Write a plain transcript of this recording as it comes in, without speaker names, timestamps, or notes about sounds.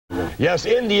Yes,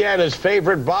 Indiana's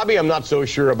favorite, Bobby. I'm not so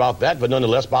sure about that, but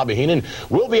nonetheless, Bobby Heenan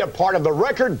will be a part of the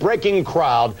record-breaking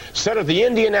crowd set at the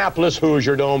Indianapolis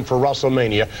Hoosier Dome for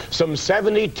WrestleMania. Some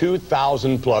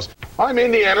 72,000 plus. I'm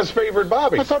Indiana's favorite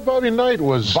Bobby. I thought Bobby Knight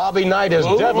was... Bobby Knight is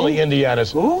definitely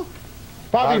Indiana's. Who?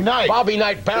 Bobby Knight. Bobby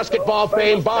Knight, basketball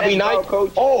fame, Bobby Knight.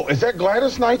 Coach. Oh, is that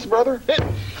Gladys Knight's brother?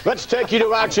 Let's take you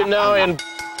to action now and...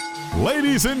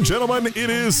 Ladies and gentlemen, it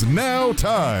is now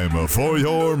time for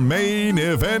your main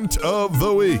event of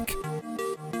the week.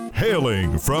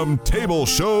 Hailing from Table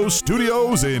Show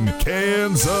Studios in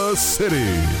Kansas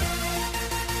City.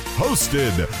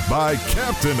 Hosted by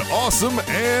Captain Awesome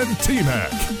and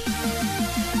T-Mac.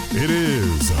 It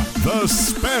is the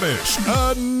Spanish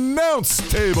Announce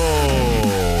Table.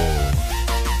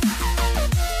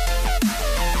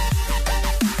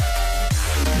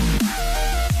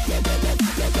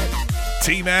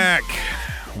 T-Mac,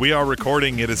 we are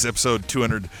recording. It is episode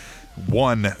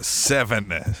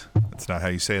 217. That's not how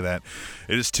you say that.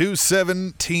 It is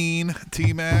 217,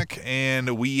 T-Mac,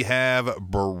 and we have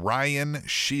Brian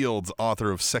Shields,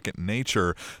 author of Second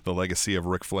Nature, The Legacy of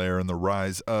Ric Flair and the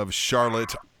Rise of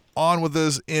Charlotte, on with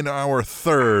us in our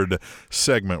third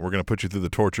segment. We're going to put you through the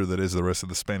torture that is the rest of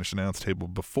the Spanish Announce Table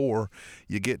before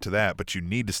you get to that, but you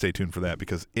need to stay tuned for that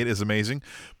because it is amazing.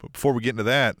 But before we get into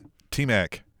that,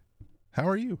 T-Mac, how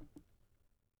are you?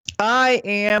 I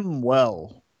am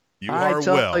well. You are I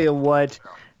tell well. you what,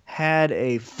 had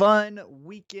a fun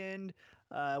weekend.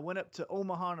 Went up to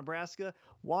Omaha, Nebraska,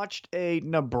 watched a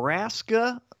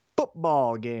Nebraska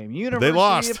football game. University They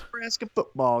lost. of Nebraska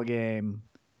football game.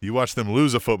 You watched them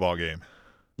lose a football game.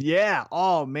 Yeah.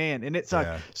 Oh man, and it sucked.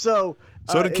 Yeah. So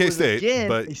did it was K-State, again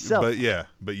but a self-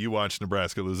 you watched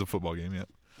Nebraska lose a football game, yeah.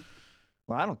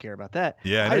 Well, I don't care about that.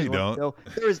 Yeah, I know just you want to don't. know,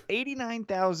 there was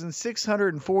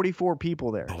 89,644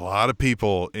 people there. A lot of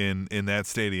people in that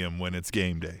stadium when it's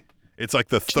game day. It's like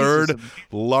the third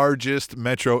largest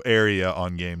metro area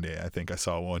on game day. I think I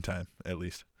saw one time at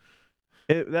least.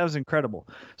 That was incredible.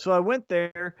 So I went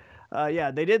there.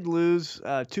 They did lose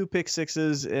 2 pick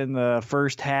sixes in the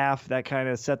first half. That kind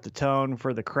of set the tone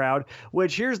for the crowd,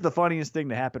 which here's the funniest thing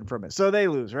to happen from it. So they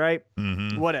lose, right?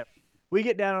 Mm-hmm. Whatever. We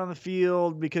get down on the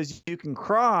field because you can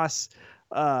cross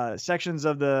sections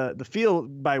of the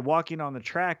field by walking on the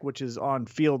track, which is on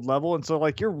field level. And so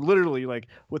like you're literally like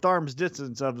with arm's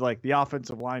distance of like the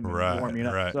offensive line warming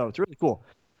up. Right. So it's really cool.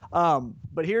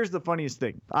 But here's the funniest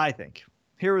thing, I think.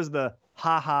 Here was the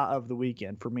ha-ha of the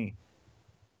weekend for me.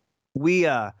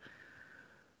 We're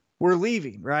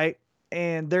leaving, right?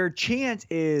 And their chant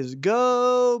is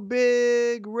 "Go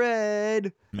Big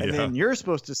Red," and then you're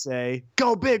supposed to say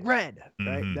 "Go Big Red,"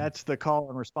 right? Mm-hmm. That's the call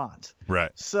and response.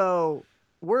 Right. So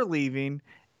we're leaving,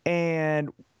 and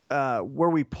where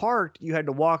we parked, you had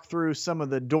to walk through some of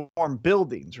the dorm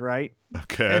buildings, right?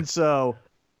 Okay. And so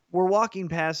we're walking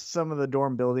past some of the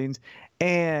dorm buildings,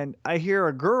 and I hear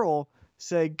a girl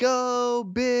say "Go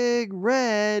Big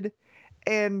Red,"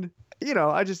 and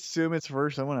I just assume it's for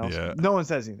someone else. Yeah. No one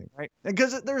says anything, right? And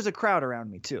because there's a crowd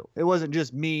around me too. It wasn't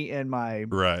just me and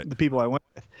the people I went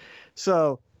with.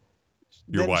 So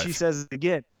Your then wife. she says it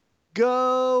again,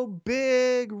 "Go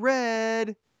Big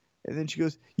Red," and then she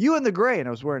goes, "You in the gray," and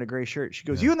I was wearing a gray shirt. She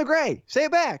goes, "You in the gray, say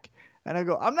it back." And I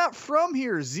go, "I'm not from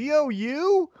here,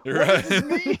 ZOU. What does this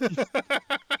mean?"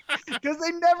 Because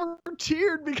they never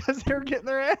cheered because they were getting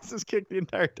their asses kicked the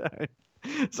entire time.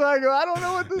 So I go, "I don't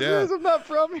know what this is. I'm not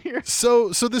from here." So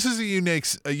this is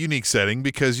a unique setting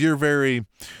because you're very,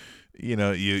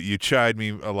 you chide me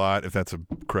a lot, if that's a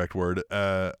correct word,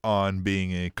 on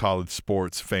being a college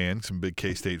sports fan. Some big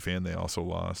K-State fan. They also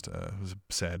lost. It was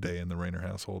a sad day in the Rayner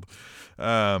household.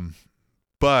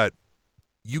 But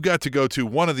you got to go to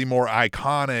one of the more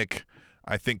iconic,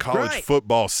 I think, college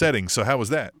football settings. So how was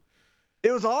that?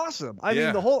 It was awesome. I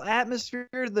mean, the whole atmosphere,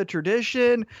 the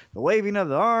tradition, the waving of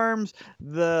the arms,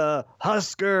 the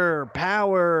Husker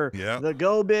power, the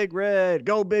Go Big Red,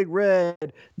 Go Big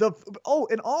Red.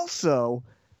 And also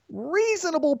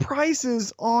reasonable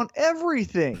prices on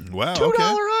everything. Wow, $2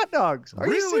 hot dogs. Are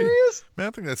you serious? Man, I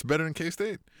think that's better than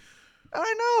K-State.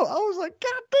 I know. I was like,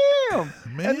 God damn.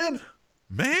 Man. And then,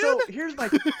 so here's my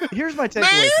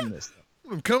takeaway from this.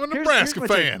 I'm becoming a Nebraska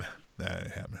fan. That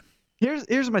ain't happening.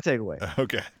 Here's my takeaway.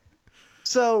 Okay.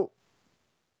 So,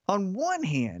 on one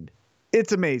hand,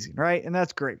 it's amazing, right? And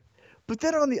that's great. But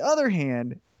then on the other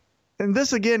hand, and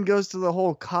this again goes to the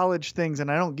whole college things, and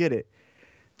I don't get it.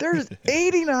 There's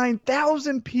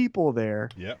 89,000 people there.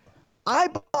 Yep. I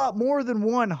bought more than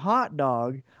one hot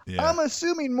dog. Yeah. I'm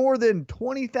assuming more than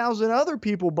 20,000 other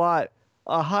people bought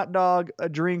a hot dog, a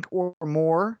drink, or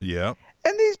more. Yeah.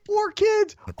 And these poor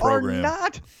kids are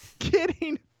not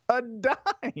getting a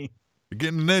dime. You're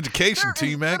getting an education,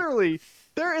 T-Mac.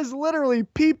 There is literally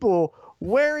people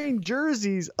wearing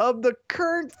jerseys of the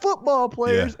current football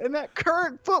players, and that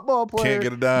current football player can't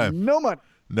get a dime. No money.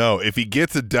 No, if he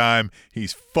gets a dime,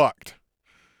 he's fucked.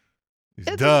 He's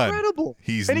It's done. incredible.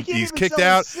 He's And he can't even kicked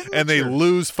sell out, his and they signature.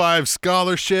 lose 5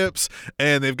 scholarships,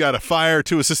 and they've got to fire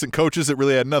 2 assistant coaches that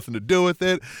really had nothing to do with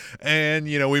it. And,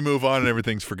 we move on and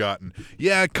everything's forgotten.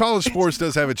 Yeah, college sports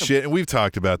does have its shit, and we've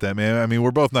talked about that, man. I mean,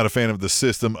 we're both not a fan of the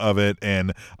system of it,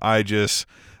 and I'm just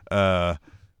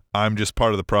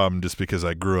part of the problem just because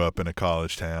I grew up in a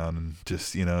college town, and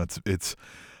just, it's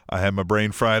I had my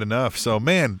brain fried enough. So,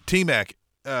 man, T-Mac,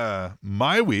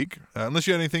 my week, unless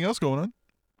you had anything else going on.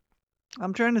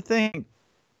 I'm trying to think.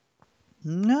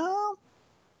 No.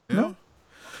 Nope.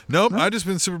 I've just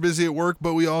been super busy at work,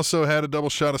 but we also had a double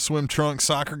shot of swim trunk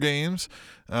soccer games.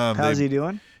 How's he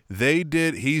doing?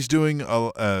 He's doing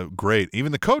great.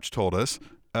 Even the coach told us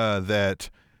that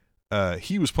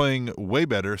he was playing way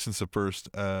better since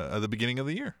the beginning of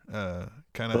the year,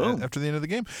 kind of after the end of the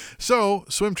game. So,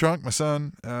 swim trunk, my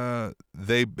son,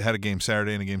 they had a game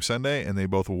Saturday and a game Sunday, and they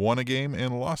both won a game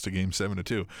and lost a game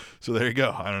 7-2. So there you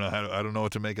go. I don't know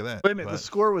what to make of that. Wait a minute, the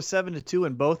score was 7-2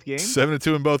 in both games?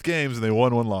 7-2 in both games, and they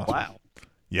won one loss. Wow.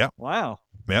 Yeah. Wow.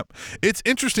 Yep. It's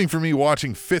interesting for me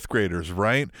watching 5th graders,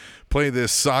 right, play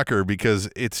this soccer because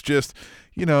it's just,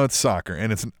 it's soccer,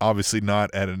 and it's obviously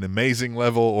not at an amazing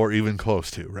level or even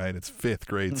close to, right? It's 5th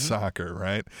grade soccer,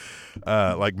 right?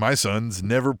 Like my son's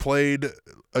never played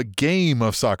a game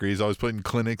of soccer. He's always played in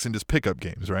clinics and just pickup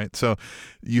games, right? So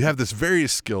you have this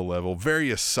various skill level,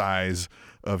 various size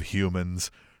of humans,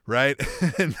 right?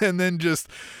 and then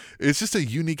it's just a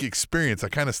unique experience. I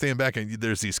kind of stand back and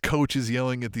there's these coaches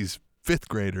yelling at these 5th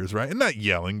graders, right? And not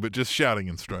yelling, but just shouting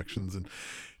instructions. And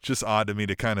it's just odd to me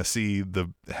to kind of see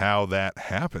how that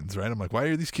happens, right? I'm like, why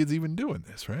are these kids even doing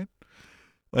this, right?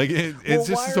 Like it's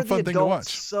just a fun thing to watch.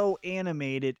 So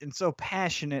animated and so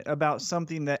passionate about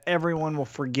something that everyone will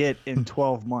forget in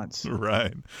 12 months.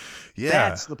 Right. Yeah.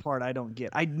 That's the part I don't get.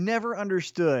 I never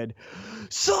understood.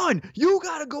 Son, you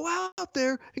got to go out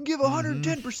there and give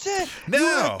 110%. No. You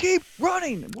got to keep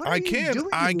running. What are you doing to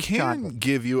I this can child?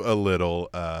 give you a little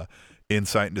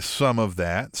insight into some of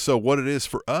that. So what it is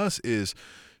for us is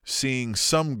seeing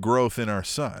some growth in our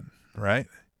son, right?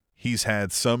 He's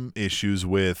had some issues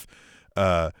with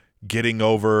getting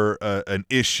over an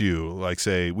issue. Like,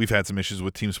 say, we've had some issues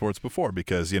with team sports before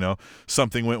because,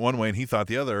 something went one way and he thought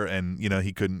the other, and,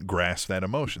 he couldn't grasp that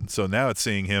emotion. So now it's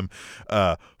seeing him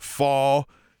fall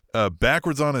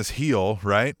backwards on his heel,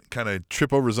 right? Kind of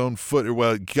trip over his own foot.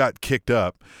 Well, he got kicked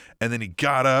up, and then he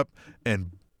got up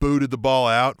and booted the ball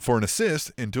out for an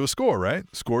assist into a score, right?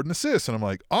 Scored an assist. And I'm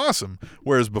like, awesome.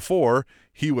 Whereas before,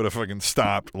 he would have fucking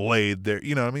stopped, laid there,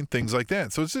 things like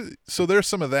that. So there's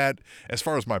some of that as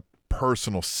far as my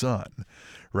personal son,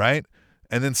 right?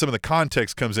 And then some of the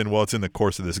context comes in, well, it's in the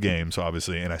course of this game, so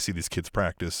obviously, and I see these kids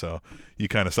practice, so you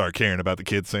kind of start caring about the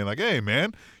kids saying like, hey,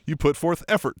 man, you put forth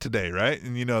effort today, right?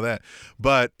 And you know that.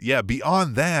 But, yeah,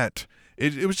 beyond that,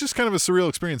 it was just kind of a surreal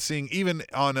experience seeing, even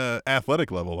on an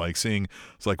athletic level, like seeing,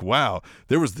 it's like, wow,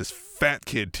 there was this fat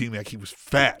kid, T-Mac. He was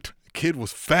fat. The kid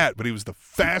was fat, but he was the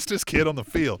fastest kid on the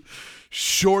field.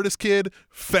 Shortest kid,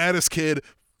 fattest kid,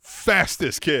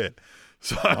 fastest kid.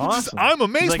 So I'm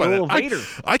amazed by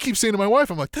that. I keep saying to my wife,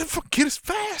 I'm like, that fucking kid is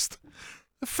fast.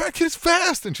 The fat kid is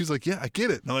fast. And she's like, yeah, I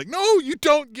get it. And I'm like, no, you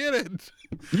don't get it.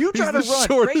 You try to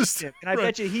run, race him, and I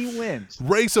bet you he wins.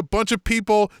 Race a bunch of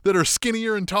people that are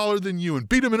skinnier and taller than you and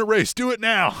beat them in a race. Do it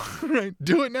now. Right?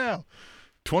 Do it now.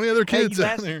 20 other kids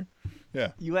out there.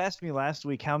 Yeah. You asked me last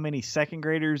week how many 2nd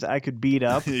graders I could beat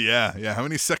up. Yeah. How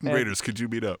many 2nd graders could you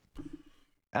beat up?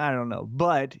 I don't know.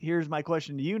 But here's my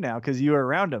question to you now, because you were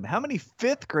around them. How many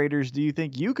 5th graders do you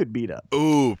think you could beat up?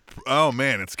 Oh,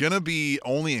 man. It's going to be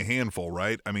only a handful,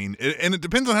 right? I mean, and it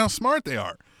depends on how smart they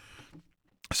are.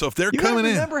 So if they're coming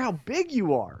in. Remember how big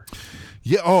you are.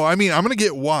 Yeah. Oh, I mean, I'm going to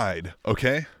get wide.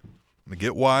 Okay. I'm going to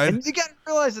get wide. And you got to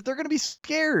realize that they're going to be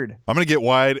scared. I'm going to get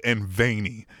wide and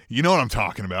veiny. You know what I'm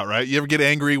talking about, right? You ever get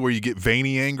angry where you get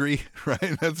veiny angry,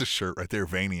 right? That's a shirt right there,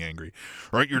 veiny angry,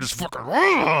 right? You're just fucking,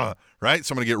 right?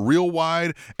 So I'm going to get real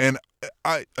wide. And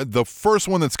the first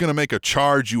one that's going to make a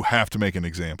charge, you have to make an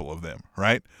example of them,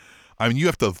 right? I mean, you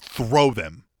have to throw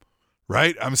them.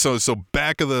 Right? I'm so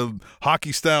back of the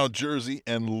hockey style jersey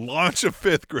and launch a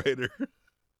 5th grader.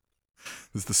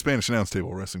 This is the Spanish Announce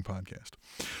Table Wrestling Podcast.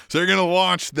 So they're going to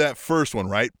launch that first one,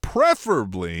 right?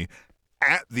 Preferably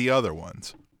at the other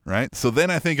ones, right? So then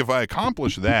I think if I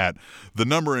accomplish that, the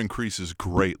number increases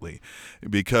greatly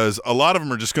because a lot of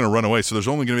them are just going to run away. So there's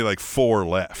only going to be like 4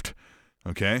 left.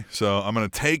 Okay? So I'm going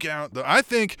to take out, I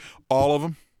think all of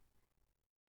them.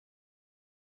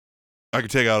 I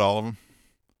could take out all of them.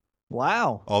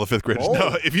 Wow. All the fifth graders. Bold.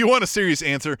 No, if you want a serious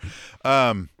answer,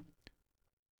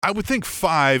 I would think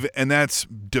 5, and that's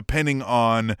depending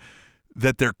on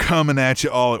that they're coming at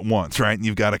you all at once, right? And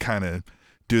you've got to kind of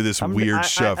do this weird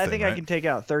shove I thing, think right? I can take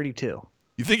out 32.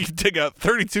 You think you can take out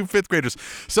 32 fifth graders?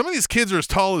 Some of these kids are as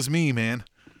tall as me, man.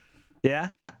 Yeah?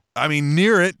 I mean,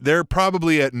 near it. They're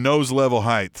probably at nose level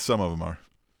height. Some of them are.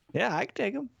 Yeah, I can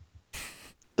take them.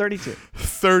 32.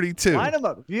 32. Line them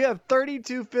up. If you have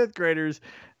 32 fifth graders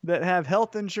that have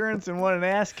health insurance and want an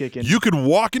ass kicking. You could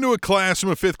walk into a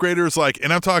classroom of fifth graders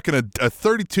and I'm talking a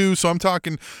 32, so I'm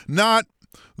talking not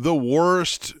the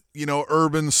worst,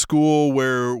 urban school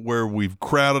where we've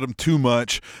crowded them too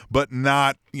much, but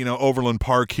not, Overland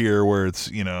Park here where it's,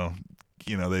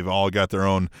 they've all got their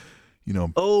own,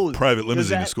 private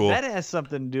limousine to school. That has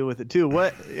something to do with it too.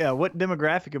 What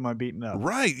demographic am I beating up?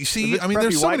 Right. You see, If it's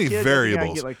there's so preppy many white kids, variables. I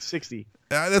can get like 60.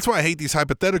 That's why I hate these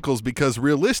hypotheticals, because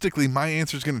realistically, my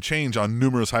answer is going to change on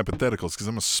numerous hypotheticals because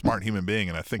I'm a smart human being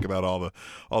and I think about all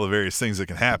the various things that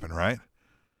can happen. Right.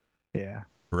 Yeah.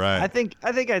 Right. I think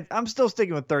I'm still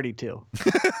sticking with 32. All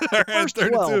right, First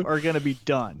 32. 12 are going to be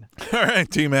done. All right,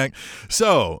 T-Mac.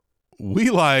 So we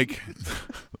like.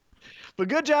 But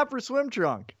good job for Swim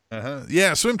Trunk.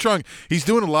 Yeah, Swim Trunk. He's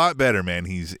doing a lot better, man.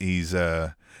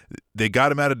 They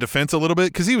got him out of defense a little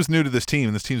bit because he was new to this team,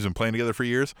 and this team's been playing together for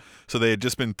years. So they had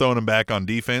just been throwing him back on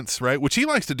defense, right? Which he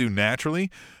likes to do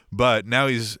naturally, but now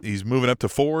he's moving up to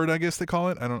forward, I guess they call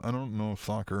it. I don't know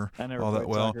soccer all that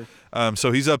well.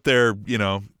 So he's up there,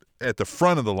 at the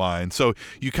front of the line. So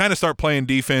you kind of start playing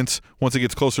defense once it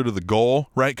gets closer to the goal,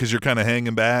 right? Because you're kind of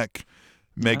hanging back,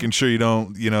 making sure you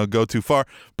don't, go too far.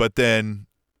 But then,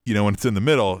 when it's in the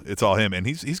middle, it's all him. And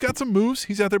he's got some moves.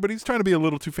 He's out there, but he's trying to be a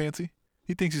little too fancy.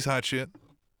 He thinks he's hot shit.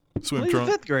 Swim He's Trunk.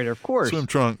 a fifth grader, of course. Swim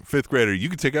Trunk, fifth grader. You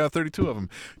could take out 32 of them.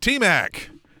 T-Mac,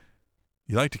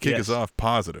 you like to kick us off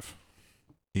positive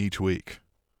each week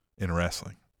in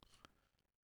wrestling,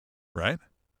 right?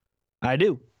 I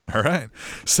do. All right.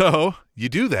 So you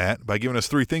do that by giving us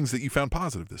 3 things that you found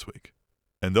positive this week.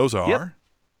 And those are? Yep.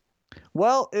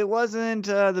 Well, it wasn't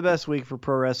the best week for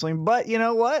pro wrestling, but you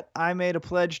know what? I made a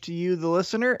pledge to you, the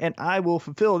listener, and I will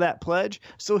fulfill that pledge.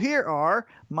 So here are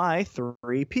my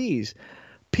 3 Ps.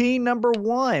 P number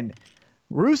 1,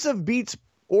 Rusev beats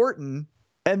Orton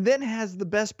and then has the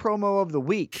best promo of the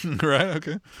week. Right,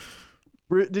 okay.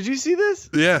 Did you see this?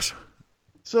 Yes.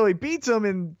 So he beats him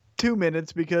in 2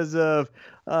 minutes because of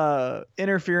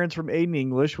interference from Aiden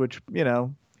English, which,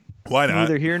 why not?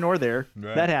 neither here nor there.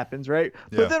 Right. That happens, right?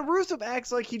 Yeah. But then Rusev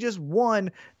acts like he just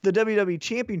won the WWE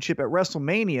Championship at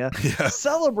WrestleMania,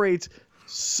 celebrates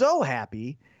so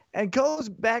happy, and goes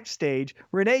backstage.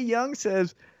 Renee Young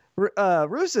says,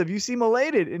 Rusev, you seem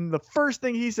elated. And the first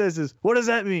thing he says is, what does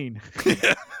that mean?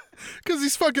 Because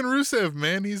he's fucking Rusev,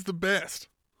 man. He's the best.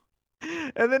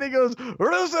 And then he goes,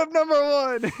 Rusev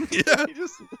number 1. Yeah. He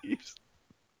just leaves.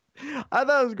 I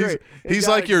thought it was great. He's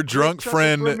like your drunk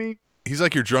friend. He's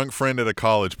like your drunk friend at a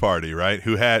college party, right?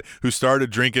 Who started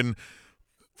drinking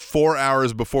 4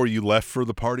 hours before you left for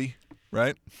the party,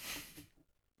 right?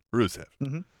 Rusev.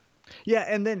 Mm-hmm. Yeah,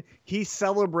 and then he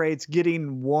celebrates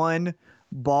getting 1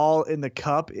 ball in the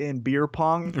cup in beer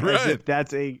pong as if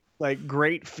that's a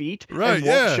great feat, right? And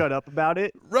won't shut up about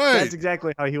it. Right. That's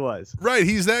exactly how he was. Right.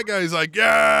 He's that guy. He's like,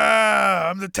 yeah,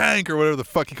 I'm the tank, or whatever the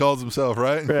fuck he calls himself,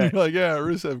 right? Right. You're like, yeah,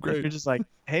 Rusev, great. You're just like,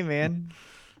 hey man,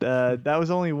 that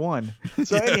was only 1.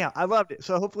 So anyhow, I loved it.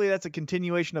 So hopefully that's a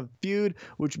continuation of the feud,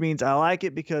 which means I like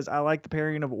it because I like the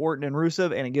pairing of Orton and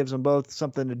Rusev, and it gives them both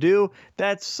something to do.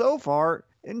 That's so far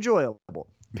enjoyable.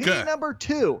 P number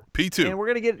 2. P2. And we're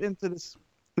gonna get into this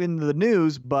in the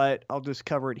news, but I'll just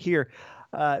cover it here.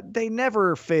 They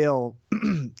never fail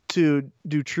to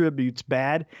do tributes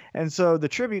bad. And so the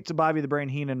tribute to Bobby the Brain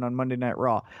Heenan on Monday Night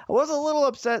Raw, I was a little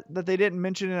upset that they didn't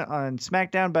mention it on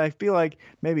SmackDown, but I feel like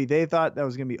maybe they thought that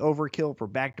was going to be overkill for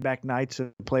back-to-back nights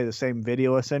to play the same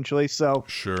video, essentially. So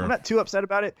sure. I'm not too upset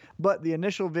about it, but the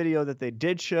initial video that they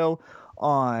did show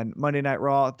on Monday Night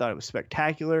Raw, I thought it was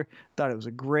spectacular. Thought it was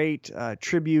a great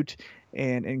tribute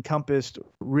and encompassed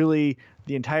really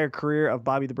the entire career of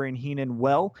Bobby the Brain Heenan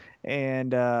well.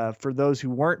 And for those who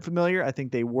weren't familiar, I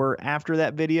think they were after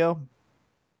that video.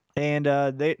 And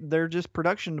their just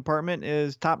production department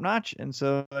is top notch. And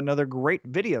so another great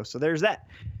video. So there's that.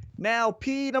 Now,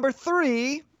 P number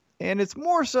 3, and it's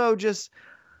more so just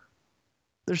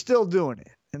they're still doing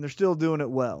it, and they're still doing it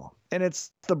well. And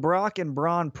it's the Brock and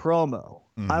Braun promo.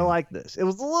 I like this. It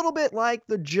was a little bit like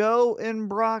the Joe and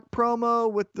Brock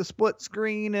promo with the split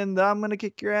screen and I'm going to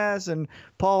kick your ass and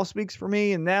Paul speaks for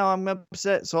me and now I'm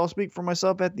upset, so I'll speak for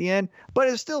myself at the end. But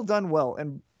it's still done well.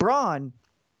 And Braun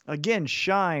again,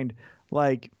 shined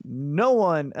like no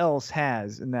one else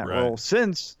has in that Right. role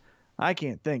since I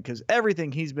can't think, because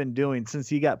everything he's been doing since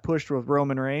he got pushed with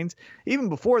Roman Reigns, even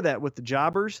before that with the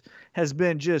Jobbers, has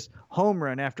been just home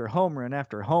run after home run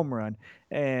after home run.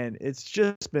 And it's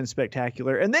just been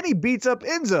spectacular. And then he beats up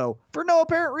Enzo for no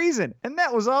apparent reason. And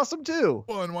that was awesome too.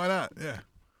 Well, and why not? Yeah.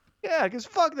 Yeah, because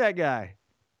fuck that guy.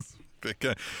 Big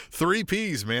guy. 3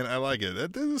 Ps, man. I like it.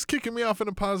 That is kicking me off in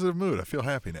a positive mood. I feel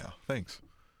happy now. Thanks.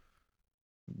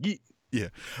 Yeah.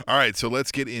 All right, so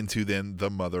let's get into then the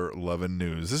mother loving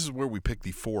news. This is where we pick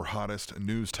the 4 hottest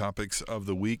news topics of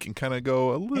the week and kind of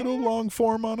go a little long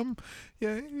form on them.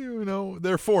 Yeah,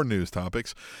 they're 4 news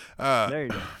topics. There you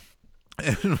go.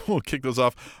 And we'll kick those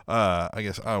off. I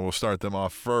guess I will start them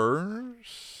off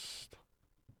first.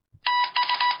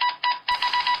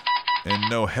 And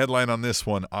no headline on this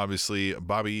one. Obviously,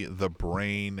 Bobby the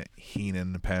Brain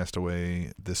Heenan passed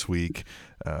away this week.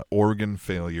 Organ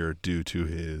failure due to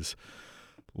his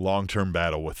long-term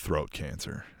battle with throat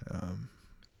cancer.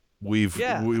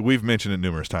 We've mentioned it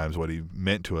numerous times what he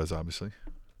meant to us, obviously.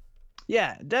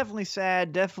 Yeah, definitely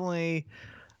sad, definitely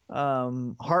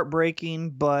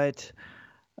heartbreaking, but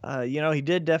he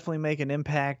did definitely make an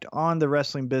impact on the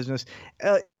wrestling business.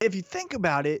 If you think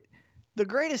about it, the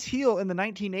greatest heel in the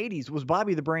 1980s was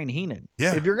Bobby the Brain Heenan.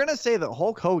 Yeah. If you're going to say that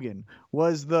Hulk Hogan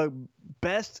was the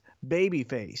best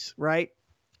babyface, right?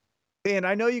 And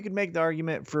I know you could make the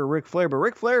argument for Ric Flair, but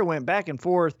Ric Flair went back and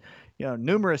forth,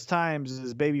 numerous times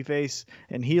as babyface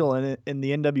and heel in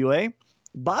the NWA.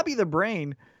 Bobby the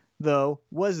Brain, though,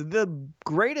 was the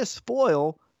greatest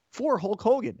foil for Hulk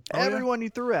Hogan. Oh, yeah. Everyone he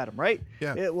threw at him, right?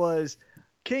 Yeah. It was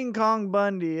King Kong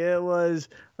Bundy. It was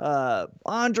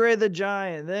Andre the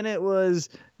Giant. Then it was,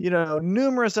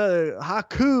 numerous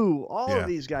Haku. All of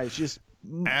these guys, just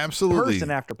absolutely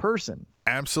person after person.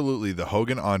 Absolutely, the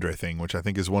Hogan Andre thing, which I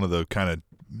think is one of the kind of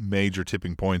major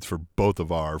tipping points for both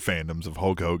of our fandoms of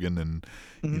Hulk Hogan and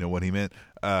what he meant.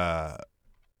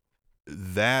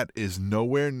 That is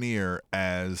nowhere near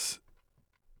as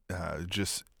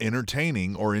just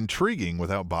entertaining or intriguing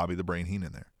without Bobby the Brain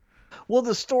Heenan there. Well,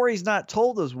 the story's not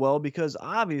told as well because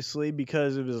of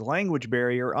his language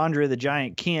barrier, Andre the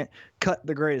Giant can't cut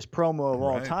the greatest promo of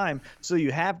all time. So you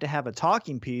have to have a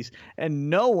talking piece, and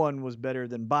no one was better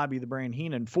than Bobby the Brain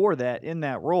Heenan for that in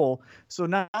that role. So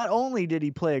not only did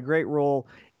he play a great role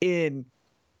in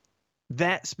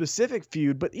that specific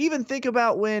feud, but even think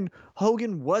about when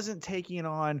Hogan wasn't taking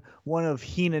on one of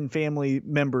Heenan family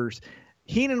members.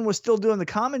 Heenan was still doing the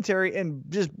commentary and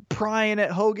just prying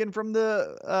at Hogan from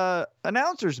the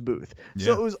announcer's booth. Yeah.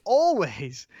 So it was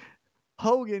always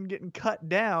Hogan getting cut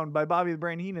down by Bobby the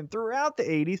Brain Heenan throughout the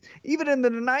 80s, even into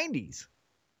the 90s.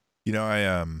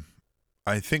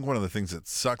 I think one of the things that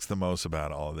sucks the most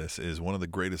about all of this is one of the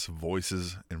greatest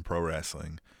voices in pro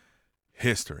wrestling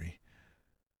history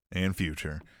and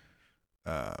future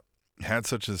had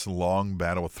such this long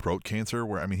battle with throat cancer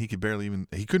where, he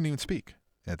couldn't even speak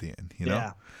at the end,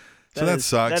 Yeah. So that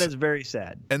sucks. That is very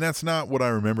sad. And that's not what I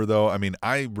remember, though.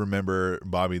 I remember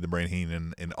Bobby the Brain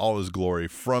Heenan in all his glory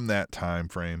from that time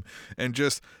frame. And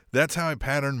just that's how I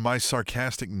patterned my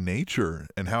sarcastic nature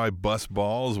and how I bust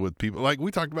balls with people. Like, we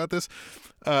talked about this.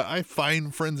 I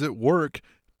find friends at work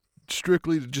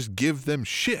strictly to just give them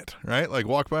shit, right? Like,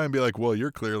 walk by and be like, well,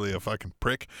 you're clearly a fucking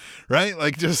prick, right?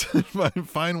 Like, just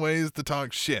find ways to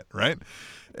talk shit, right?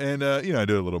 And, I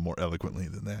do it a little more eloquently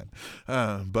than that.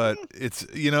 But it's,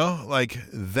 like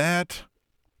that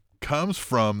comes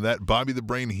from that Bobby the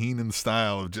Brain Heenan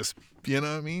style of just,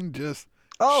 just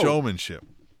showmanship.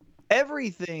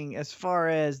 Everything as far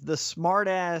as the smart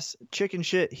ass chicken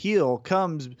shit heel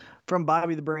comes from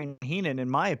Bobby the Brain Heenan, in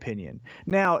my opinion.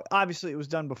 Now, obviously it was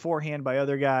done beforehand by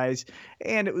other guys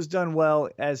and it was done well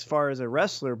as far as a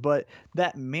wrestler, but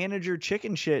that manager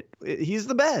chicken shit, he's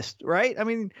the best, right?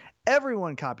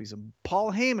 Everyone copies him.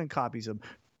 Paul Heyman copies him.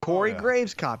 Corey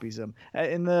Graves copies him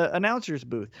in the announcer's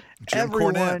booth.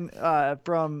 Everyone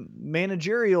from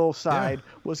managerial side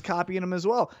was copying him as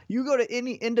well. You go to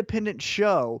any independent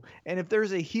show, and if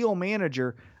there's a heel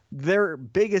manager, their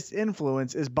biggest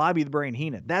influence is Bobby the Brain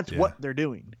Heenan. That's what they're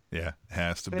doing. Yeah, it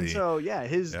has to be. And so,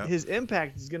 his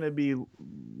impact is going to be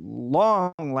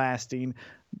long-lasting,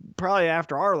 probably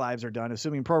after our lives are done,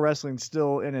 assuming pro wrestling's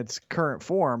still in its current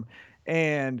form.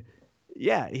 And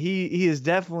yeah, he is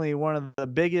definitely one of the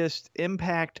biggest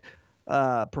impact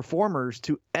performers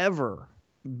to ever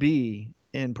be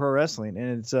in pro wrestling.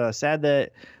 And it's sad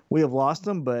that we have lost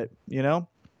him, but,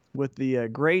 with the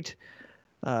great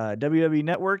WWE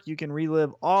Network, you can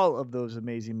relive all of those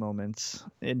amazing moments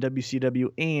in WCW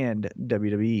and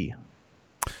WWE.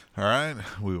 All right,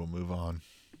 we will move on.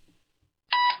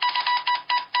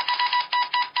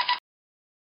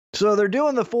 So they're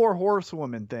doing the 4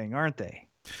 horsewoman thing, aren't they?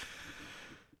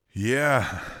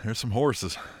 Yeah, there's some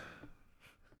horses.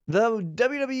 The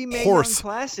WWE Mae Young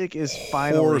Classic is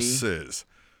finally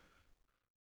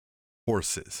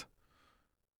horses.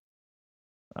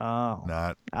 Oh,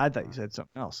 not. I thought you said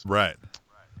something else. Right.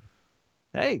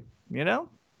 Hey,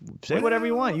 say whatever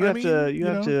you want. You have to.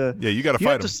 Yeah, you got to fight him. You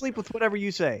have to sleep with whatever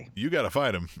you say. You got to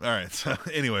fight him. All right. So,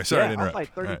 anyway, sorry to interrupt. I'll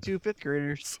fight 32 fifth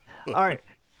graders. All right.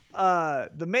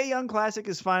 The Mae Young Classic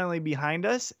is finally behind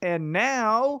us, and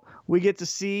now we get to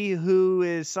see who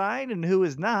is signed and who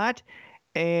is not.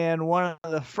 And one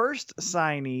of the first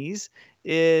signees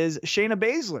is Shayna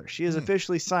Baszler. She is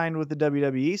officially signed with the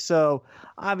WWE. So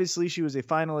obviously she was a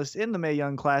finalist in the Mae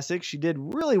Young Classic. She did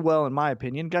really well, in my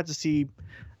opinion. Got to see,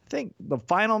 I think, the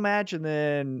final match and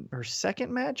then her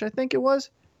second match, I think it was.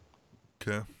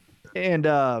 Okay. And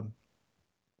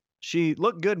she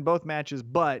looked good in both matches,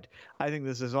 but I think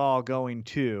this is all going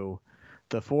to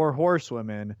the 4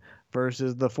 horsewomen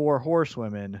versus the 4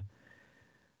 horsewomen.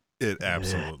 It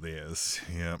absolutely is.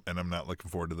 Yeah, and I'm not looking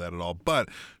forward to that at all. But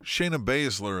Shayna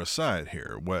Baszler aside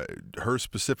here, her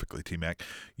specifically, T-Mac,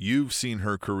 you've seen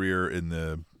her career in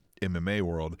the MMA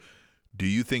world. Do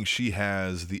you think she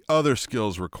has the other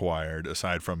skills required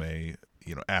aside from a,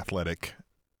 athletic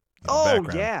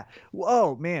background? Yeah.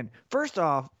 Oh, man. First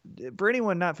off, for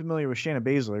anyone not familiar with Shayna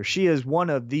Baszler, she is one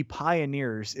of the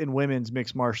pioneers in women's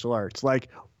mixed martial arts. Like,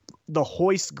 the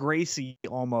Hoist Gracie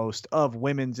almost of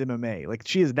women's MMA. Like,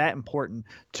 she is that important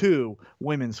to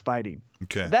women's fighting.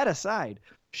 Okay. That aside,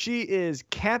 she is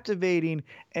captivating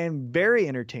and very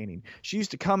entertaining. She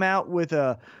used to come out with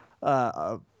a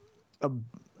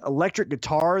electric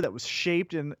guitar that was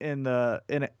shaped in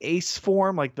an ace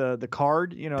form, like the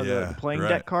card, the playing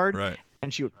deck card. Right.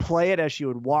 And she would play it as she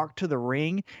would walk to the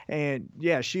ring. And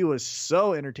yeah, she was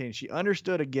so entertaining. She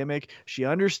understood a gimmick. She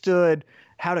understood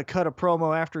how to cut a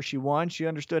promo after she won. She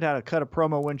understood how to cut a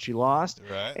promo when she lost.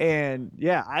 Right. And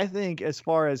yeah, I think as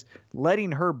far as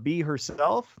letting her be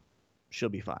herself, she'll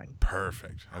be fine.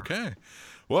 Perfect. Okay.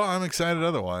 Well, I'm excited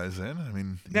otherwise then. I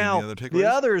mean, now, any other takeaways? The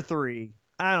other 3,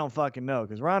 I don't fucking know,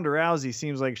 because Ronda Rousey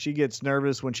seems like she gets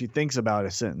nervous when she thinks about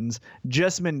a sentence.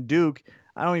 Jessamyn Duke,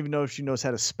 I don't even know if she knows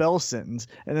how to spell sentence.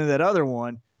 And then that other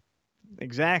one,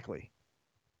 exactly.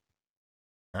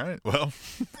 All right. Well,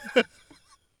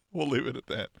 we'll leave it at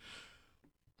that.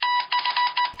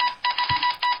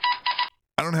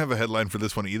 I don't have a headline for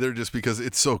this one either, just because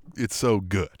it's so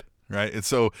good, right? It's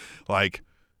so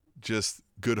just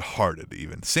good-hearted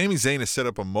even. Sami Zayn has set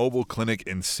up a mobile clinic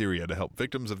in Syria to help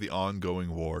victims of the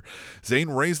ongoing war.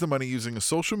 Zayn raised the money using a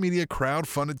social media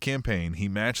crowd-funded campaign. He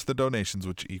matched the donations,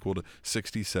 which equaled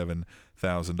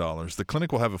 $67,000. The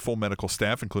clinic will have a full medical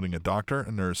staff, including a doctor,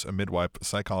 a nurse, a midwife, a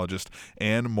psychologist,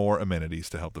 and more amenities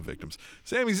to help the victims.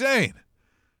 Sami Zayn.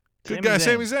 Good guy,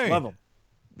 Sami Zayn. Love him.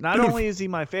 Not only is he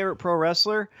my favorite pro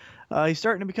wrestler, he's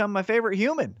starting to become my favorite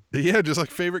human. Yeah, just like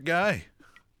favorite guy.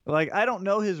 Like, I don't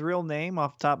know his real name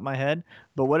off the top of my head,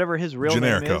 but whatever his real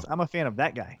name is, I'm a fan of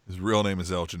that guy. His real name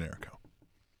is El Generico.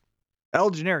 El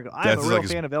Generico. I'm a real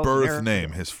fan of El Generico. Birth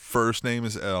name. His first name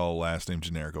is El, last name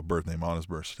Generico. Birth name on his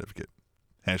birth certificate.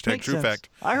 Hashtag Makes true sense. fact.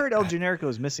 I heard El Generico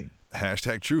is missing.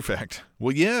 Hashtag true fact.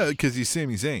 Well, yeah, because he's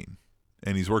Sami Zayn,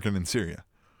 and he's working in Syria.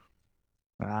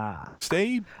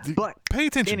 Pay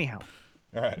attention. Anyhow.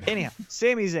 All right. Anyhow,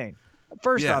 Sami Zayn.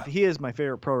 First off, he is my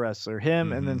favorite pro wrestler.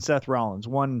 Him and then Seth Rollins.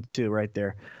 1, 2 right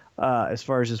there. As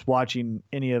far as just watching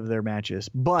any of their matches.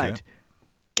 But,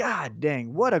 God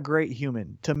dang, what a great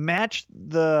human. To match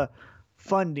the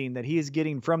funding that he is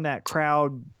getting from that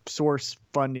crowd source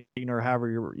funding, or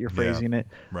however you're phrasing it.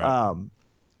 Right.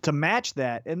 To match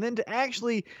that, and then to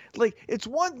actually, it's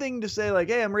one thing to say,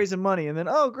 hey, I'm raising money, and then,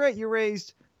 oh, great, you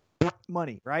raised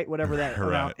money, right? Whatever that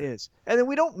amount is. And then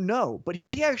we don't know, but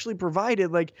he actually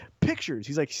provided pictures.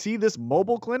 He's like, see this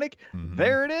mobile clinic?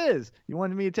 There it is. You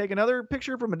wanted me to take another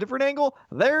picture from a different angle?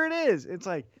 There it is. It's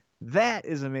that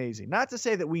is amazing. Not to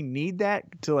say that we need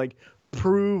that to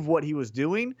prove what he was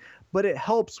doing, but it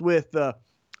helps with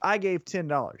I gave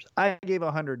 $10. I gave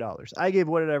 $100. I gave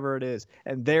whatever it is.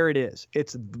 And there it is.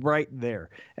 It's right there.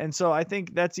 And so I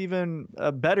think that's even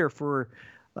better for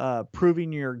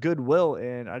proving your goodwill,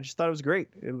 and I just thought it was great.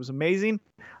 It was amazing.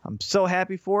 I'm so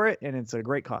happy for it, and it's a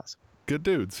great cause. Good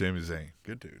dude, Sami Zayn.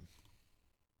 Good dude.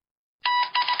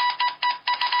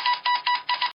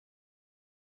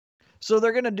 So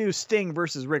they're gonna do Sting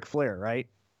versus Ric Flair, right?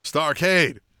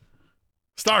 Starrcade.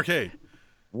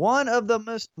 One of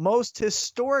the most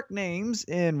historic names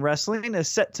in wrestling is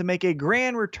set to make a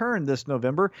grand return this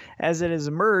November, as it has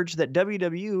emerged that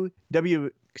WWE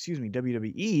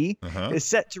is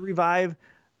set to revive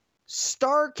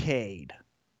Starrcade.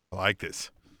 I like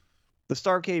this. The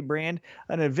Starrcade brand,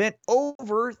 an event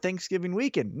over Thanksgiving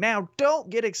weekend. Now, don't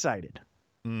get excited.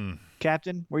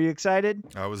 Captain, were you excited?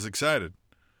 I was excited.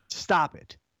 Stop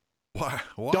it. Why?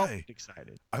 Don't get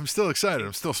excited. I'm still excited.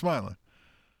 I'm still smiling.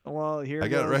 Well, here I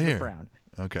got it goes right the here. frown.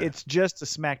 Okay. It's just a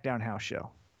SmackDown house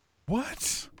show.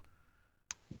 What?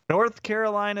 North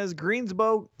Carolina's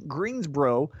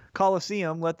Greensboro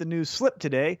Coliseum let the news slip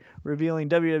today, revealing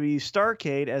WWE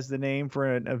Starrcade as the name for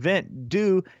an event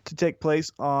due to take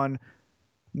place on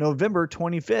November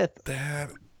 25th.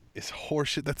 That is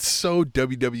horseshit. That's so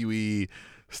WWE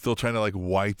still trying to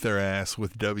wipe their ass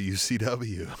with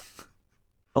WCW.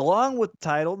 Along with the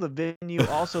title, the venue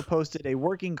also posted a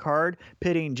working card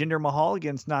pitting Jinder Mahal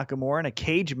against Nakamura in a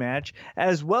cage match,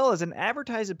 as well as an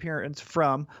advertised appearance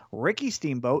from Ricky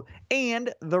Steamboat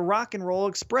and the Rock and Roll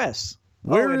Express.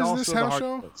 Where and is also this the house Hard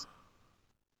show? Goods.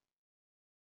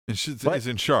 It's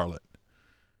in Charlotte.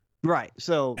 Right.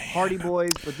 So Hardy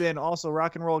Boys, but then also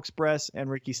Rock and Roll Express and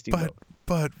Ricky Steamboat.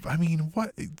 But I mean,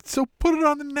 what? So put it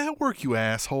on the network, you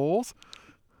assholes.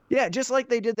 Yeah, just like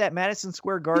they did that Madison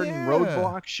Square Garden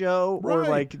Roadblock show or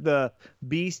like the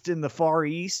Beast in the Far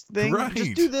East thing. Right.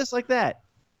 Just do this like that.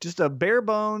 Just a bare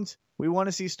bones. We want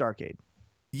to see Starrcade.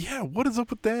 Yeah, what is up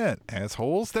with that,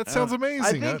 assholes? That sounds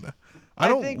amazing. I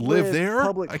don't think live with there.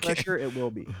 Public pressure, it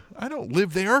will be. I don't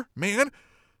live there, man.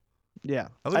 Yeah,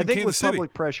 I live in think Kansas with City.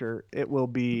 public pressure, it will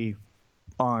be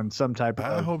on some type of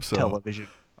I hope so. television.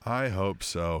 I hope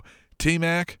so.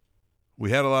 T-Mac,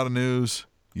 we had a lot of news.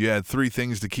 You had 3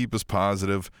 things to keep us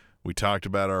positive. We talked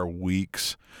about our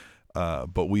weeks,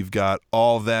 but we've got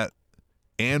all that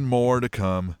and more to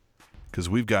come because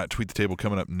we've got Tweet the Table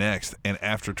coming up next. And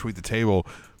after Tweet the Table,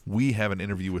 we have an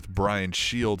interview with Brian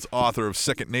Shields, author of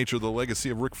Second Nature, The Legacy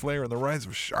of Ric Flair and the Rise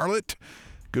of Charlotte.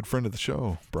 Good friend of the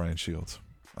show, Brian Shields.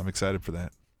 I'm excited for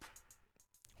that.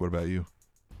 What about you?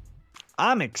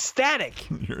 I'm ecstatic.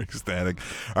 You're ecstatic.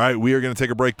 All right, we are going to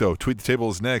take a break, though. Tweet the Table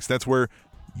is next. That's where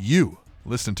you,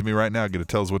 listen to me right now, get to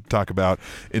tell us what to talk about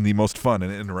in the most fun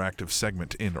and interactive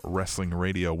segment in wrestling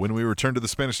radio. When we return to the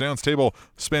Spanish Announce Table,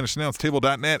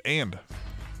 SpanishAnnounceTable.net, and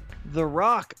The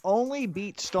Rock only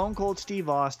beat Stone Cold Steve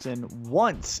Austin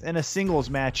once in a singles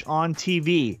match on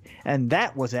TV, and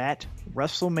that was at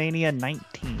WrestleMania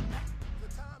 19.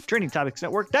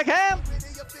 TrainingTopicsNetwork.com.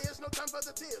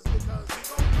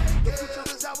 The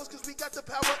future is ours because we got the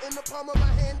power in the palm of my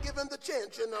hand, given the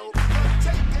chance, you know.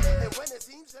 Take it, and when it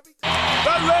seems every time.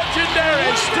 The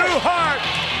legendary Stu Hart,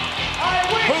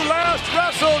 who last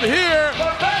wrestled here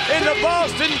in the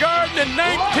Boston Garden in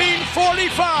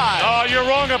 1945. Oh, you're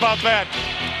wrong about that.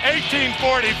 1845.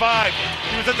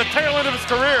 He was at the tail end of his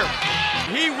career.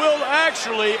 He will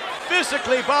actually,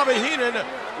 physically, Bobby Heenan,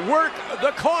 work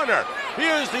the corner. He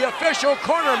is the official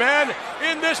corner man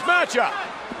in this matchup.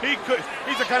 He's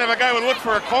the kind of a guy who would look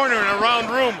for a corner in a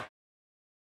round room.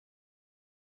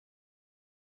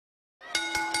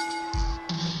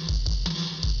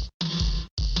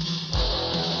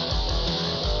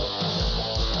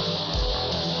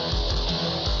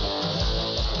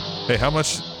 hey, how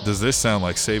much does this sound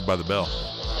like Saved by the Bell?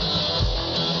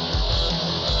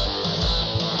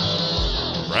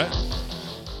 Right?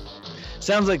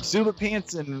 Sounds like Zuba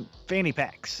pants and fanny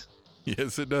packs.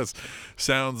 Yes, it does.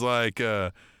 Sounds like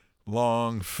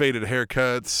long faded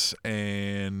haircuts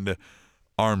and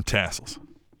arm tassels.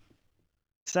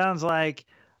 Sounds like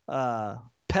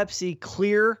Pepsi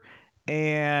Clear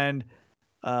and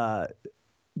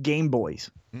Game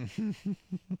Boys.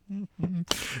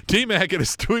 T-Mac and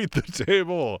his Tweet the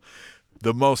Table.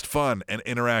 The most fun and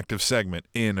interactive segment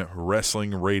in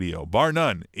wrestling radio. Bar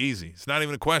none. Easy. It's not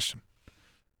even a question.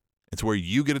 It's where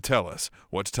you get to tell us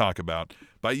what to talk about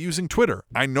by using Twitter.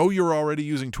 I know you're already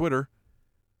using Twitter.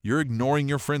 You're ignoring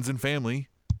your friends and family,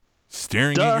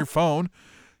 staring at your phone.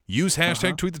 Use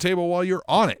hashtag Tweet the Table while you're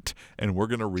on it, and we're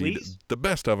going to read the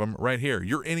best of them right here.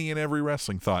 Your any and every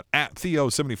wrestling thought. At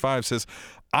Theo75 says,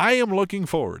 I am looking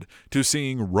forward to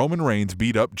seeing Roman Reigns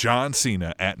beat up John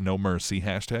Cena at No Mercy.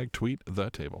 Hashtag Tweet the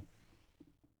Table.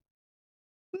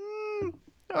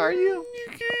 Are you?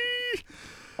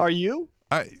 Are you?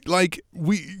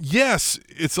 Yes,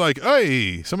 it's like,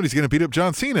 hey, somebody's going to beat up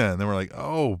John Cena. And then we're like,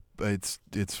 oh, it's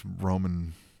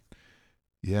Roman.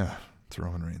 Yeah, it's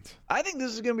Roman Reigns. I think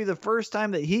this is going to be the first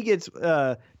time that he gets,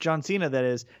 John Cena, that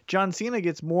is. John Cena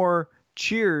gets more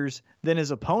cheers than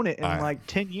his opponent in like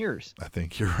 10 years. I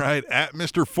think you're right. At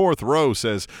Mr. Fourth Row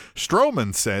says,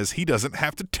 Strowman says he doesn't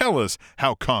have to tell us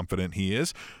how confident he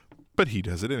is, but he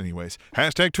does it anyways.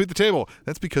 Hashtag Tweet the Table.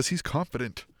 That's because he's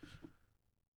confident.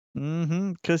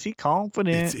 Because he's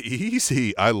confident. It's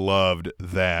easy. I loved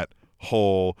that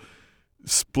whole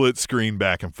split screen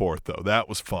back and forth, though. That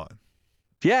was fun.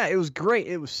 Yeah, it was great.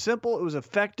 It was simple. It was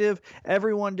effective.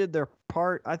 Everyone did their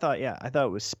part. I thought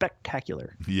it was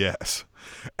spectacular. Yes.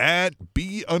 At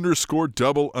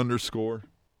B_double_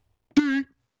 D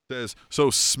says, so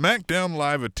SmackDown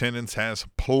Live attendance has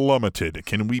plummeted.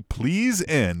 Can we please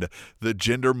end the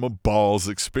Jinder Mahal's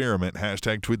experiment? #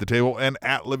 tweet the table. And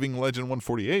at Living Legend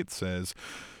 148 says,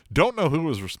 don't know who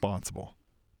was responsible,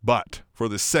 but for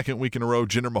the second week in a row,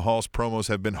 Jinder Mahal's promos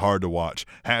have been hard to watch.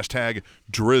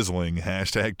 # drizzling.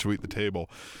 # tweet the table.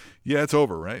 Yeah, it's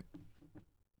over, right?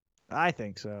 I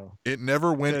think so. It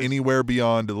never went anywhere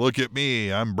beyond, look at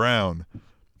me, I'm brown.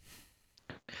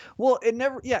 Well, it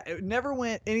never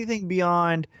went anything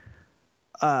beyond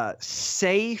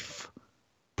safe,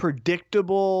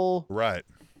 predictable, Right.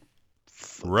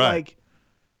 like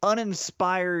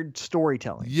uninspired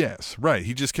storytelling. Yes, right.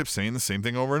 He just kept saying the same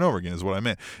thing over and over again is what I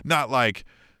meant. Not like,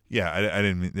 I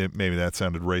didn't, maybe that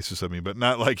sounded racist of me, but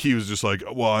not like he was just like,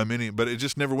 well, I'm in it, but it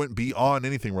just never went beyond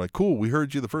anything. We're like, cool, we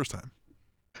heard you the first time.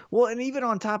 Well, and even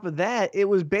on top of that, it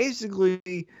was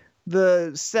basically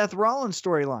the Seth Rollins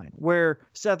storyline where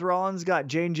Seth Rollins got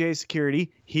J&J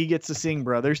Security, he gets the Singh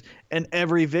brothers, and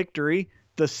every victory,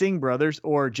 the Singh brothers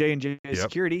or J&J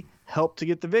Security helped to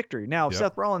get the victory. Now,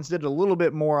 Seth Rollins did a little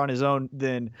bit more on his own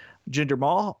than Jinder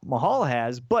Mahal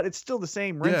has, but it's still the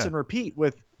same rinse and repeat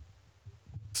with.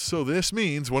 So this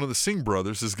means one of the Singh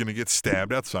brothers is going to get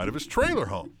stabbed outside of his trailer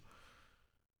home.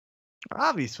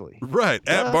 Obviously. Right.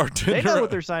 At bartender. They know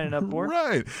what they're signing up for.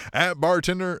 Right. At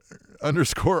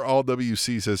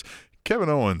bartender_allwc says, Kevin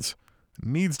Owens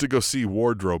needs to go see a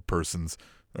wardrobe person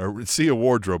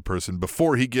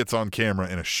before he gets on camera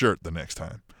in a shirt the next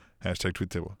time. # tweet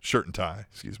table. Shirt and tie,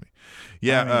 excuse me.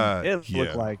 Yeah. It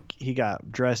looked like he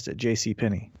got dressed at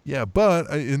JCPenney. Yeah, but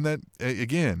in that,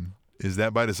 again, is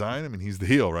that by design? I mean, he's the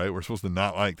heel, right? We're supposed to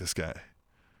not like this guy.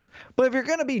 But if you're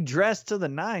going to be dressed to the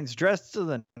nines, dress to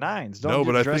the nines. Don't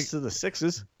get dressed to the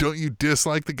sixes. Don't you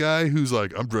dislike the guy who's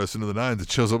like, I'm dressed into the nines and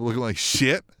shows up looking like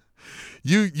shit?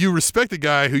 You respect the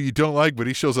guy who you don't like, but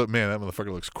he shows up, man, that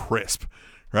motherfucker looks crisp,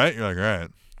 right? You're like, all right,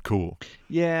 cool.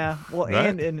 Yeah, well,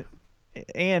 right?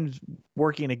 and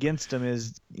working against him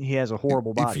is he has a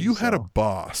horrible body. If you had a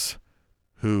boss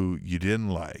who you didn't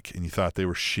like and you thought they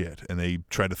were shit and they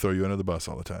tried to throw you under the bus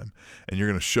all the time, and you're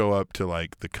going to show up to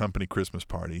like the company Christmas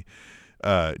party,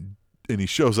 and he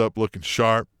shows up looking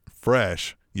sharp,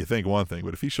 fresh, you think one thing,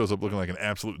 but if he shows up looking like an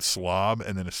absolute slob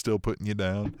and then is still putting you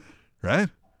down, right?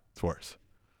 It's worse.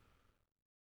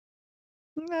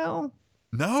 No.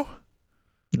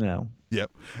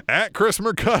 Yep. At Chris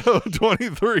Mercado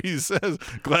 23 says,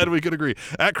 glad we could agree.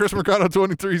 At Chris Mercado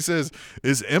 23 says,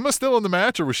 is Emma still in the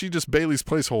match or was she just Bailey's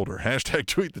placeholder? #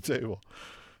 tweet the table.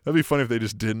 That'd be funny if they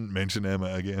just didn't mention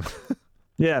Emma again.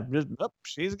 Yeah, just,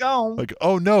 she's gone. Like,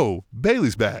 oh no,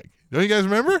 Bailey's back. Don't you guys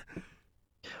remember?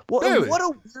 Well, Bailey. What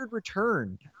a weird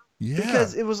return. Yeah.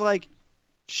 Because it was like,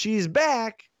 she's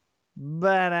back,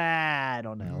 but I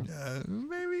don't know.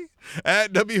 Maybe.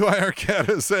 At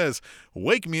WIRCata says,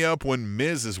 wake me up when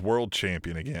Miz is world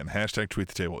champion again. # tweet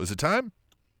the table. Is it time?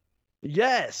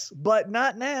 Yes, but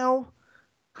not now.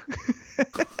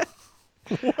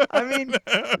 I mean,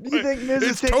 do you think Miz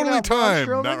is taking totally out Braun time.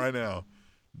 Strowman? Not right now.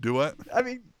 Do what? I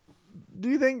mean, do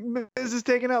you think Miz is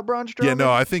taking out Braun Strowman? Yeah,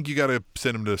 no, I think you got to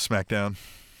send him to SmackDown.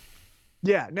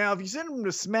 Yeah, now if you send him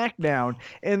to SmackDown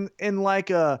and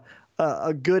like a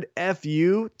good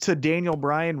FU to Daniel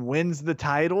Bryan wins the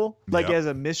title, like as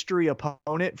a mystery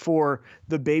opponent for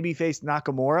the babyface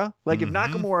Nakamura. Like if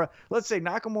Nakamura, let's say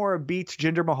Nakamura beats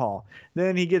Jinder Mahal,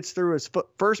 then he gets through his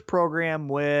first program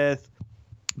with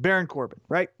Baron Corbin,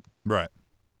 right? Right.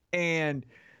 And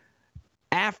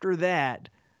after that,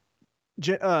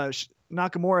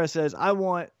 Nakamura says, I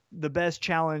want the best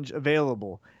challenge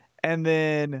available. And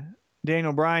then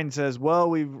Daniel Bryan says, well,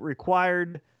 we've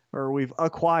acquired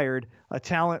a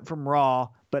talent from Raw,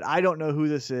 but I don't know who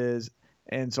this is,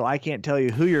 and so I can't tell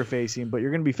you who you're facing, but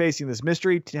you're going to be facing this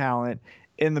mystery talent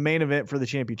in the main event for the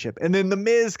championship. And then The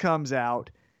Miz comes out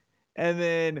and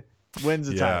then wins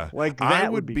the title. Like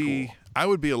that would be cool. I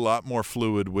would be a lot more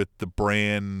fluid with the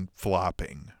brand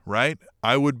flopping, right?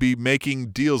 I would be making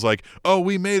deals like, oh,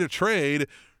 we made a trade.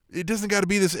 It doesn't got to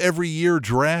be this every year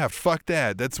draft. Fuck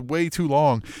that. That's way too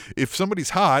long. If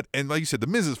somebody's hot, and like you said, The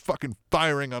Miz is fucking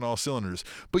firing on all cylinders,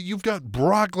 but you've got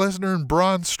Brock Lesnar and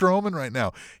Braun Strowman right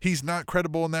now. He's not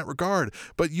credible in that regard.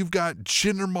 But you've got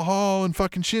Jinder Mahal and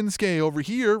fucking Shinsuke over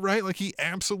here, right? Like he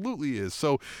absolutely is.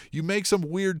 So you make some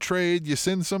weird trade, you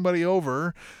send somebody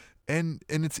over, and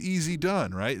it's easy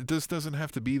done, right? It just doesn't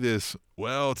have to be this,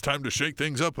 well, it's time to shake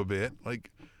things up a bit. Like,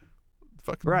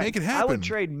 Fucking Right. make it happen. I would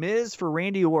trade Miz for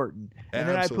Randy Orton. And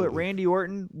then I put Absolutely. Randy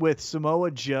Orton with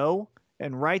Samoa Joe.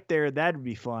 And right there, that'd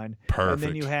be fun. Perfect. And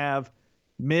then you have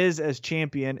Miz as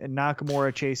champion and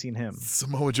Nakamura chasing him.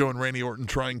 Samoa Joe and Randy Orton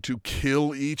trying to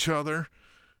kill each other.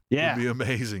 Yeah. Would be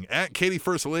amazing. At Katie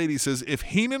First Lady says, if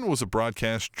Heenan was a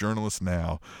broadcast journalist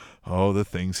now, oh, the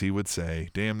things he would say.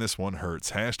 Damn, this one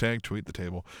hurts. Hashtag tweet the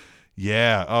table.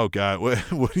 Yeah. Oh, God.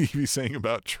 What would he be saying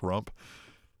about Trump?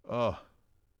 Oh,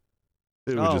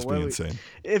 it would just be insane.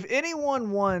 If anyone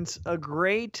wants a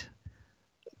great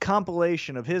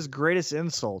compilation of his greatest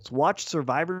insults, watch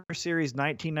Survivor Series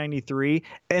 1993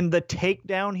 and the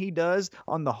takedown he does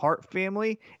on the Hart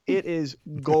family. It is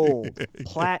gold,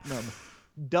 platinum,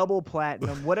 double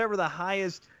platinum, whatever the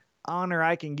highest honor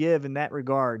I can give in that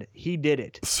regard. He did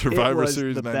it. Survivor It was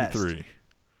Series the 93. best.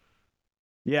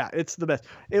 Yeah, it's the best.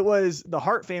 It was the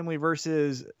Hart family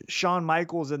versus Shawn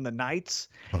Michaels and the Knights.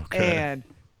 Okay. And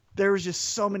there was just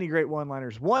so many great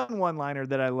one-liners. One-liner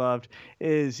that I loved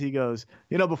is he goes,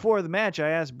 before the match, I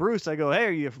asked Bruce, I go, hey,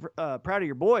 are you proud of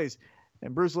your boys?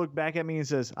 And Bruce looked back at me and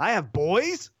says, I have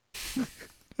boys?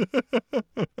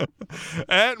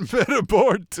 At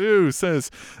Metaboard 2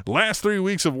 says, last 3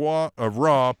 weeks of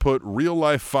Raw put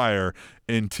real-life fire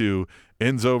into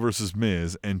Enzo versus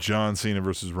Miz and John Cena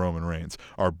versus Roman Reigns.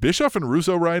 Are Bischoff and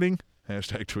Russo riding?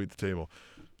 Hashtag tweet the table.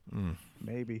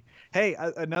 Maybe. Hey,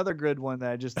 another good one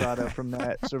that I just thought of from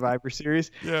that Survivor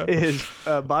Series Yeah. is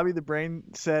Bobby the Brain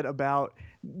said about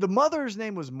the mother's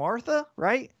name was Martha,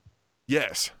 right?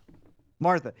 Yes.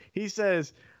 Martha. He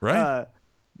says, Right?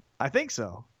 I think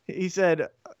so. He said,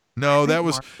 No, I that think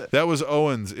was Martha. that was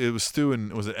Owens. It was Stu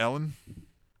and was it Ellen?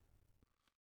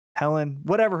 Helen,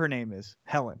 whatever her name is,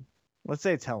 Helen. Let's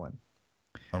say it's Helen.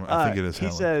 I think it is He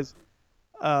Helen. says,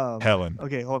 Helen.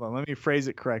 okay, hold on. Let me phrase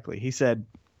it correctly. He said,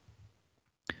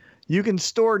 you can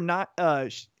store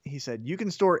he said, you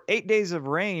can store 8 days of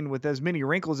rain with as many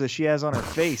wrinkles as she has on her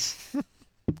face.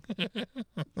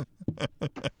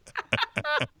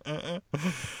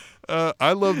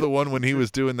 I love the one when he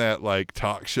was doing that like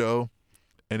talk show,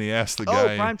 and he asked the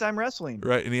guy, Primetime Wrestling.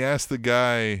 right? And he asked the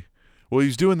guy, well,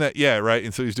 he's doing that, yeah, right.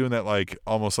 And so he's doing that like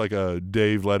almost like a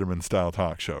Dave Letterman style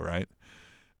talk show, right?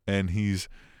 And he's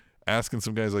asking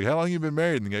some guys like, how long you been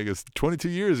married? And the guy goes, 22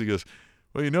 years. He goes,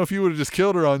 well, if you would have just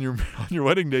killed her on your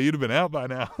wedding day, you'd have been out by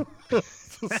now.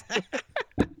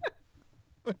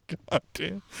 God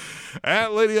damn.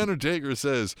 At Lady Undertaker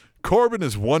says, Corbin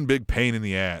is one big pain in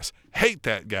the ass. Hate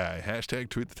that guy. Hashtag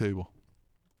tweet the table.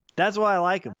 That's why I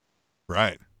like him.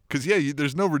 Right. Because, yeah,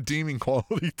 there's no redeeming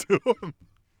quality to him.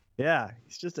 Yeah,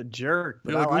 he's just a jerk,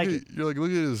 but You're I like, like it. look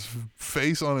at his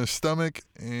face on his stomach,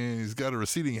 and he's got a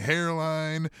receding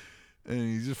hairline,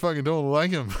 and you just fucking don't like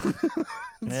him.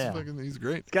 Yeah. He's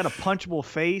great. He's got a punchable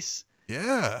face.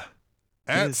 Yeah.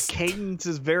 And his cadence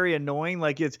is very annoying.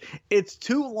 Like it's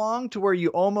too long to where you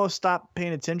almost stop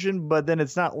paying attention, but then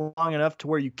it's not long enough to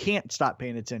where you can't stop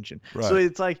paying attention. Right. So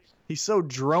it's like he's so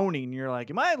droning. You're like,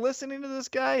 am I listening to this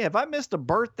guy? Have I missed a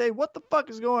birthday? What the fuck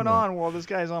is going on while this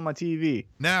guy's on my TV?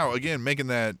 Now, again, making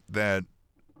that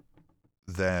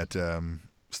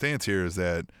stance here is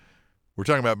that we're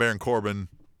talking about Baron Corbin,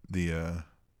 the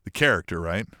character,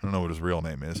 right? I don't know what his real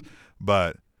name is,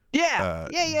 but Yeah,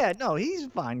 yeah. No, he's a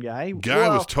fine guy. guy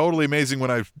was totally amazing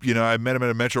when I met him at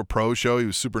a Metro Pro show. He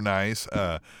was super nice.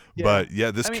 But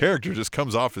yeah, this character just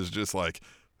comes off as just like,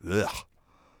 ugh.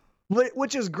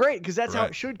 Which is great because that's how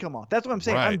Right. it should come off. That's what I'm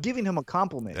saying. Right. I'm giving him a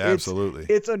compliment. Absolutely.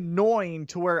 It's annoying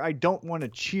to where I don't want to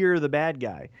cheer the bad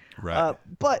guy. Right.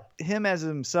 But him as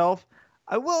himself,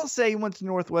 I will say he went to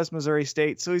Northwest Missouri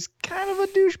State, so he's kind of a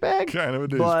douchebag. Kind of a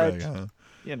but, douchebag,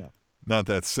 huh? Not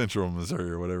that Central Missouri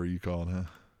or whatever you call it, huh?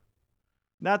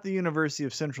 Not the University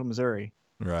of Central Missouri.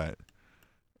 Right.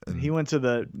 And He went to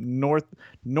the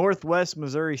Northwest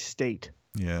Missouri State.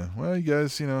 yeah. Well, you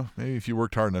guys, maybe if you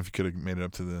worked hard enough, you could have made it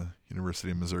up to the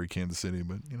University of Missouri, Kansas City,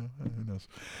 but, who knows.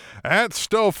 At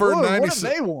Stouffer, What 96. if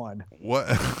they won? What?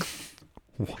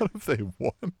 What if they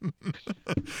won?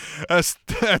 At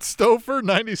Stouffer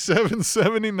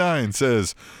 9779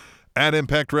 says, at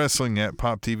Impact Wrestling at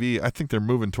Pop TV, I think they're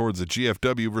moving towards a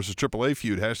GFW versus AAA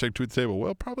feud. Hashtag tweet the table.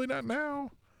 Well, probably not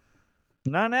now.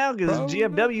 Not now because Probably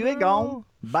GFW ain't not gone.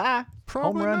 Bye.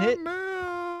 Probably Home run not hit.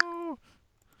 now.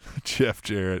 Jeff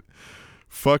Jarrett.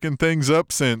 Fucking things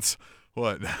up since,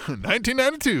 what,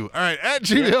 1992. All right, at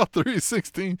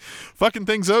GVL316. Fucking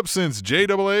things up since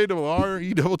JAARRETT.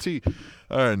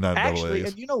 All right, not Actually, double A's.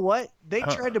 and you know what? They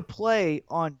tried to play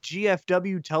on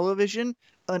GFW television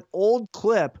an old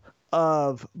clip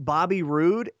of Bobby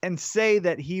Roode and say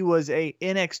that he was a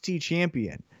NXT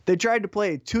champion. They tried to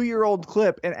play a 2-year-old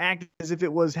clip and act as if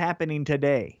it was happening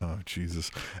today. Oh, Jesus.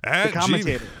 The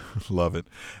commentator. Love it.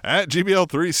 At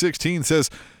GBL316 says,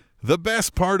 the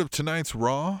best part of tonight's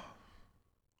Raw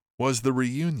was the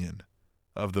reunion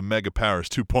of the Mega Powers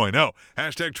 2.0.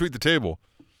 Hashtag tweet the table.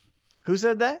 Who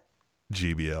said that?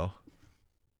 GBL.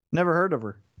 Never heard of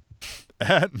her.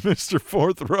 At Mr.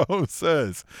 Fourth Row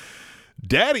says,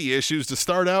 daddy issues to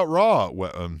start out Raw.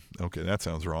 Well, okay, that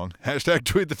sounds wrong. Hashtag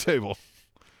tweet the table.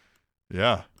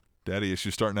 Yeah, daddy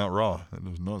issues starting out Raw. That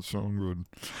does not sound good.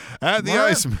 At the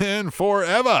Iceman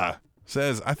Forever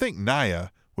says, I think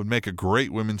Nia would make a great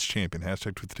women's champion.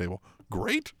 Hashtag tweet the table.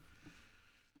 Great?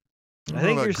 I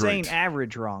think you're saying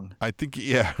average wrong. I think,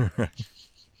 yeah, right.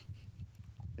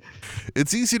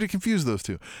 It's easy to confuse those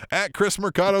two. At Chris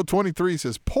Mercado 23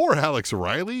 says, poor Alex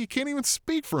Riley. He can't even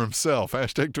speak for himself.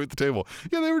 Hashtag tweet the table.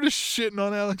 Yeah, they were just shitting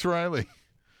on Alex Riley.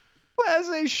 Well, as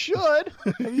they should.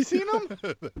 Have you seen him?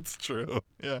 That's true.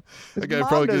 Yeah. His That guy mom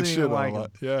probably doesn't gets even shit on like a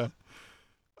lot.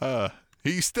 Yeah.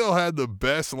 He still had the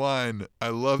best line. I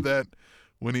love that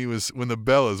when the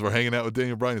Bellas were hanging out with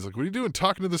Daniel Bryan. He's like, what are you doing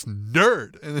talking to this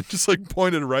nerd? And it just like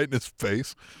pointed right in his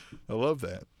face. I love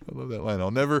that. I love that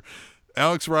line.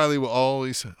 Alex Riley will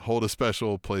always hold a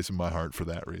special place in my heart for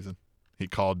that reason. He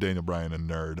called Daniel Bryan a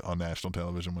nerd on national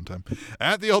television one time.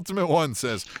 At the Ultimate One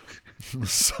says,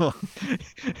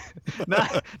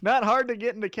 not hard to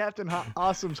get into Captain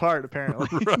Awesome's heart, apparently.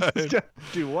 Right.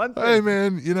 Do one thing. Hey,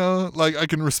 man, like I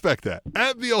can respect that.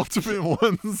 At the Ultimate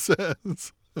One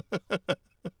says,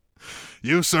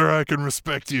 you, sir, I can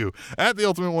respect you. At the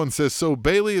Ultimate One says, so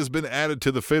Bayley has been added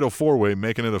to the Fatal 4-Way,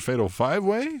 making it a Fatal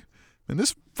 5-Way? And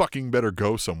this fucking better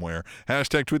go somewhere.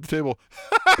 Hashtag tweet the table.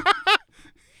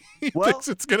 He thinks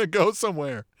it's going to go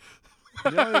somewhere.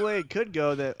 The only way it could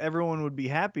go that everyone would be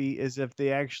happy is if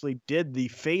they actually did the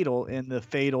Fatal in the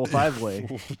Fatal 5-Way.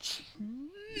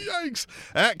 Yikes.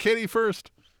 At Katie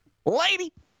First.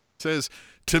 Lady says,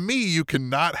 to me, you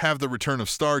cannot have the return of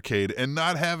Starrcade and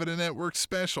not have it a network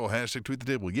special. Hashtag tweet the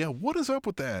table. Yeah, what is up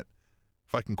with that?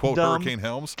 If I can quote dumb. Hurricane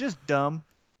Helms. Just dumb.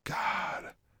 God.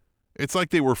 It's like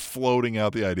they were floating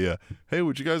out the idea. Hey,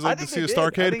 would you guys like to see a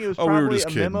Starrcade? I think it was we were probably just a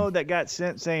kidding. memo that got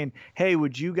sent saying, hey,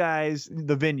 would you guys,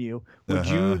 the venue,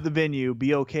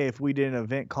 be okay if we did an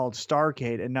event called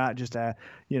Starrcade and not just a,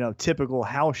 typical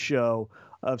house show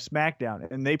of SmackDown?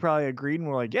 And they probably agreed and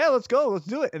were like, yeah, let's go. Let's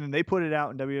do it. And then they put it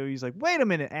out and WWE's like, wait a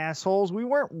minute, assholes. We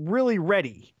weren't really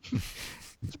ready.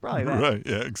 It's probably that. Right,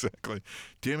 yeah, exactly.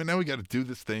 Damn it, now we got to do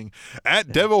this thing.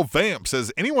 At Devil Vamp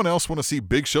says, anyone else want to see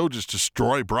Big Show just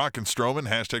destroy Brock and Strowman?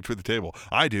 Hashtag tweet the table.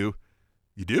 I do.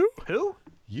 You do? Who?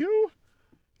 You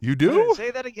do? Say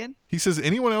that again. He says,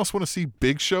 anyone else want to see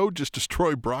Big Show just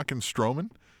destroy Brock and Strowman?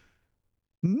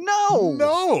 No.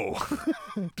 No.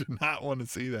 Do not want to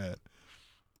see that.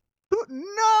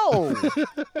 No.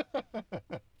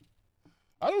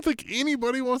 I don't think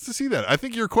anybody wants to see that. I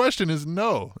think your question is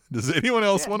no. Does anyone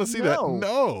else want to see that?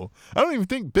 No. I don't even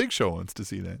think Big Show wants to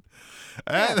see that.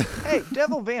 Hey,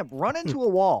 Devil Vamp, run into a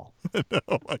wall.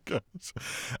 Oh, my gosh.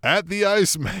 At the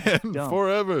Iceman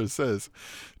Forever says,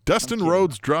 Dustin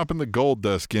Rhodes dropping the Gold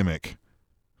Dust gimmick.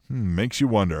 Makes you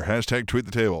wonder. Hashtag tweet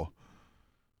the table.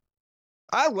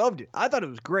 I loved it. I thought it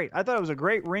was great. I thought it was a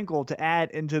great wrinkle to add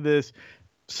into this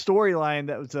storyline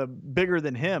that was bigger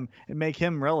than him and make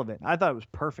him relevant. I thought it was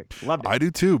perfect. Loved it. I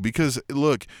do too, because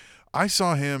look, I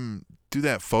saw him do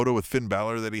that photo with Finn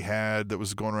Balor that he had that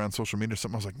was going around social media or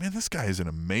something. I was like, man, this guy is in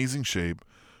amazing shape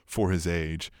for his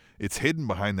age. It's hidden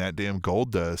behind that damn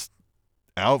Gold Dust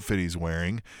outfit he's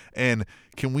wearing. And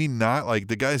can we not, like,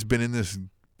 the guy's been in this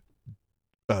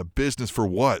business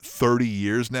for 30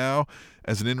 years now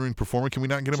as an in-ring performer? Can we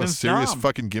not get him a serious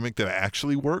fucking gimmick that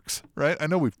actually works? Right? I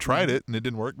know we've tried it and it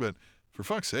didn't work, but for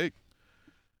fuck's sake,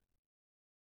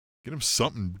 get him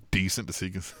something decent to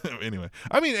see. Anyway,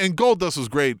 I mean, and Gold Dust was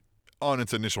great on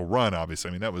its initial run, obviously.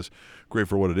 I mean, that was great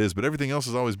for what it is, but everything else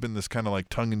has always been this kind of like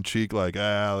tongue-in-cheek, like, look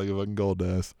at fucking Gold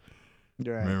Dust.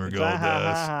 Right. Remember Gold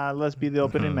Dust? Let's be the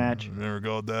opening match. Remember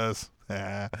Gold Dust?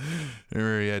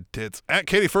 Remember he had tits. At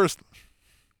Katie First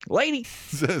Lady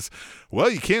says, well,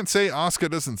 you can't say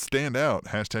Asuka doesn't stand out.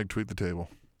 Hashtag tweet the table.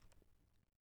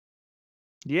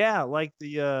 Yeah, like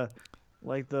the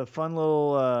fun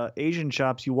little Asian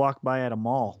shops you walk by at a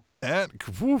mall. At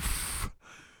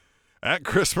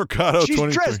Chris Mercado, she's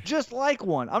 23. dressed just like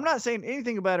one. I'm not saying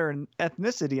anything about her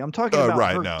ethnicity. I'm talking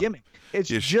about her gimmick. It's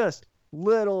just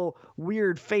little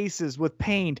weird faces with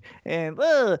paint, and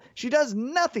she does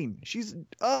nothing. She's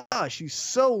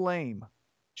so lame.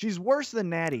 She's worse than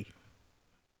Natty.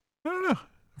 I don't know.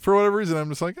 For whatever reason, I'm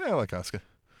just like, I like Asuka.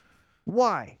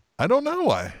 Why? I don't know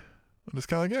why. I'm just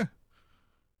kind of like,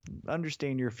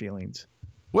 understand your feelings.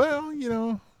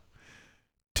 Well,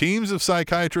 teams of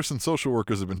psychiatrists and social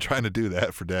workers have been trying to do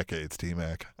that for decades,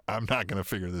 T-Mac. I'm not going to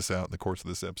figure this out in the course of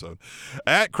this episode.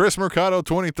 At Chris Mercado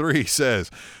 23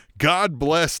 says, God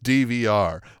bless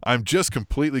DVR. I'm just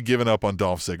completely giving up on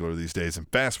Dolph Ziggler these days and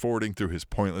fast-forwarding through his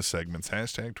pointless segments.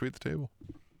 Hashtag tweet the table.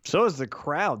 So is the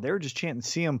crowd. They were just chanting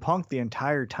CM Punk the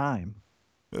entire time.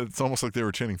 It's almost like they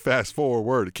were chanting fast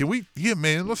forward. Can we,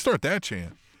 man, let's start that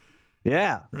chant.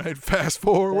 Yeah. Right? Fast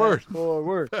forward. Fast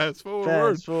forward. Fast forward.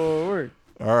 Fast forward.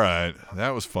 All right.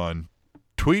 That was fun.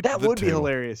 Tweet that the would be table.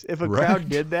 hilarious if a Right? crowd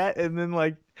did that and then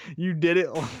like you did it.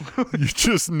 You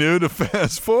just knew to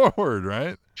fast forward,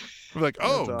 right? We're like,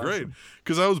 oh, That's great. awesome.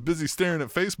 Because I was busy staring at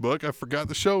Facebook. I forgot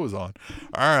the show was on.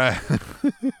 All right.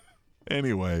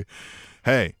 Anyway,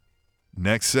 hey,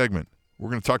 next segment, we're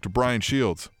going to talk to Brian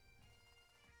Shields.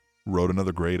 Wrote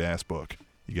another great-ass book.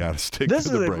 You got to stick This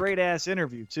to is the a break. great-ass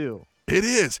interview, too. It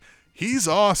is. He's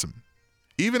awesome.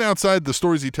 Even outside the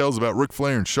stories he tells about Ric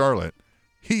Flair and Charlotte,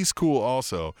 he's cool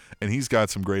also, and he's got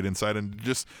some great insight into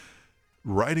just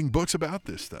writing books about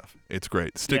this stuff. It's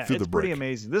great. Stick through the break. It's pretty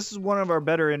amazing. This is one of our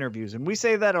better interviews, and we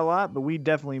say that a lot, but we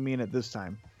definitely mean it this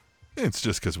time. It's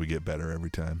just because we get better every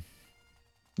time.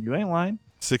 You ain't lying.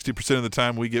 60% of the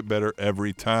time, we get better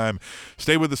every time.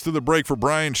 Stay with us through the break for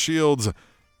Brian Shields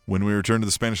when we return to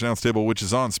the Spanish Announce Table, which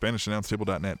is on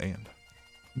SpanishAnnounceTable.net and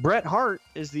Bret Hart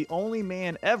is the only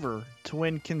man ever to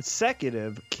win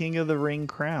consecutive King of the Ring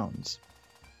crowns.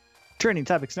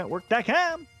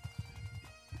 TrainingTopicsNetwork.com.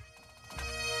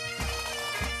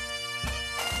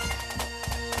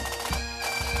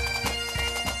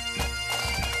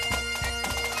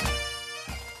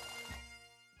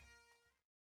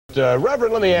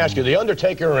 Reverend, let me ask you, The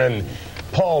Undertaker and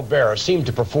Paul Bearer seem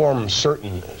to perform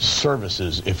certain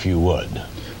services, if you would.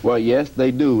 Well, yes,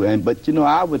 they do. But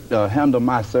I would handle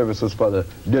my services for the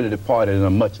dearly departed in a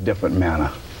much different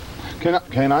manner.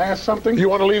 Can I ask something? You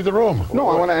want to leave the room? No,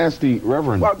 I want to ask the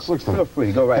Reverend. Well, feel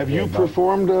free. Go right Have ahead, you Bob.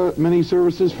 performed many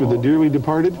services for the dearly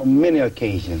departed? On many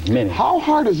occasions, many. How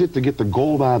hard is it to get the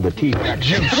gold out of the teeth?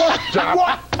 You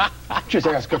stop. Just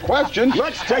ask a question.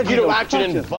 Let's take you to action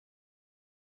in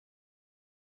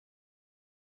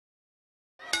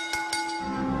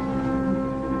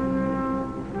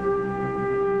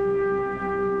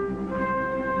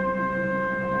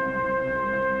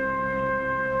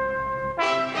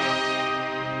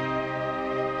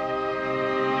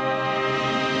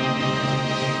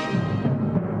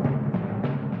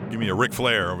give me a Ric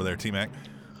Flair over there, T-Mac.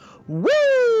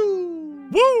 Woo!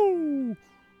 Woo!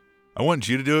 I want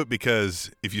you to do it because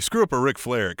if you screw up a Ric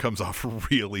Flair, it comes off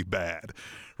really bad,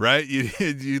 right?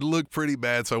 You look pretty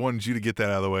bad, so I wanted you to get that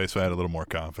out of the way so I had a little more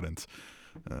confidence.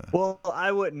 Well,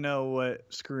 I wouldn't know what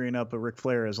screwing up a Ric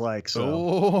Flair is like,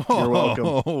 so you're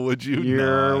welcome. Would you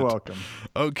You're not? welcome.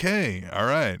 Okay, all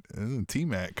right.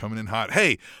 T-Mac coming in hot.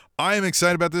 Hey, I am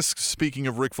excited about this. Speaking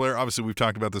of Ric Flair, obviously we've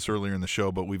talked about this earlier in the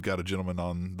show, but we've got a gentleman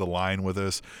on the line with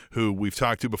us who we've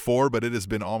talked to before, but it has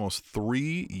been almost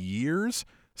 3 years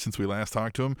since we last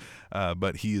talked to him.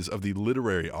 But he is of the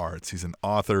literary arts. He's an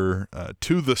author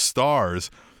to the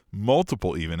stars,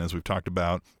 multiple even, as we've talked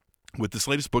about, with this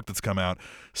latest book that's come out,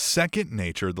 Second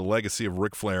Nature, The Legacy of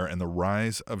Ric Flair and the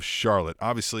Rise of Charlotte.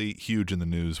 Obviously huge in the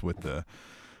news with the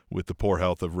poor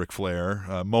health of Ric Flair,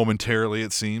 momentarily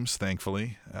it seems,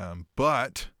 thankfully.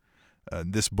 But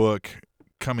this book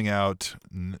coming out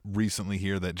recently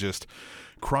here that just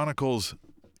chronicles,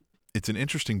 it's an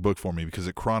interesting book for me because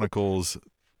it chronicles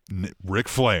Ric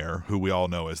Flair, who we all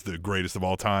know as the greatest of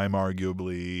all time,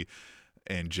 arguably,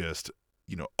 and just,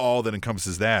 all that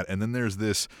encompasses that. And then there's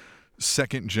this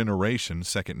second generation,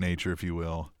 Second Nature, if you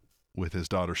will, with his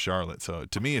daughter Charlotte. So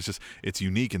to me, it's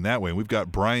unique in that way. We've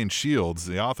got Brian Shields,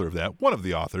 the author of that, one of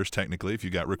the authors, technically, if you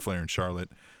got Ric Flair and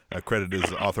Charlotte credited as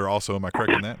the author also. Am I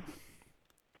correct in that?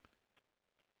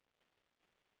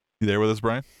 You there with us,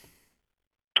 Brian?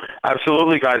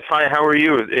 Absolutely, guys. Hi, how are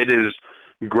you? It is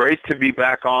great to be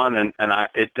back on, and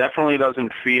it definitely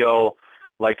doesn't feel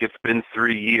like it's been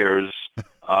 3 years,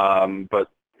 but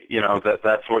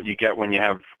that's what you get when you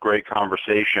have great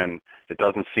conversation. It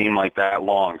doesn't seem like that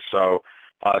long. So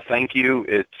thank you.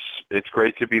 It's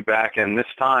great to be back. And this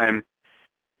time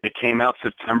it came out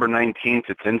September 19th.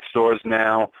 It's in stores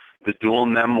now. The dual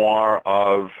memoir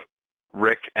of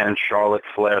Ric and Charlotte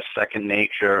Flair, Second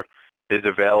Nature, is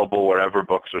available wherever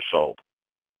books are sold.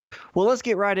 Well, let's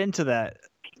get right into that.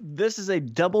 This is a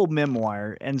double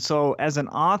memoir. And so as an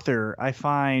author, I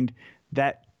find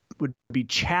that would be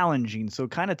challenging. So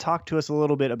kind of talk to us a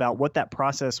little bit about what that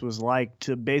process was like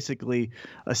to basically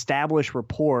establish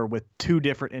rapport with two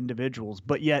different individuals,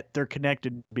 but yet they're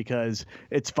connected because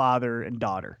it's father and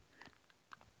daughter.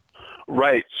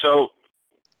 Right. So,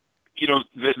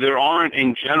 there aren't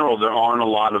a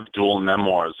lot of dual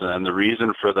memoirs. And the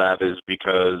reason for that is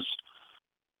because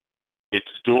it's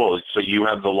dual. So you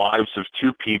have the lives of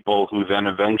two people who then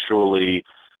eventually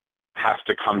have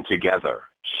to come together.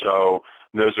 So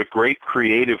there's a great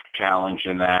creative challenge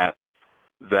in that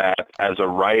as a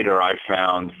writer I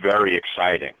found very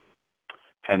exciting.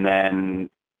 And then,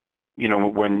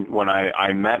 when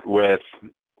I met with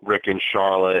Rick and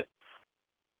Charlotte,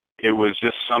 it was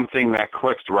just something that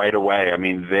clicked right away. I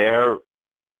mean, their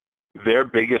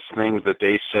biggest things that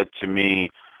they said to me,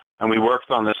 and we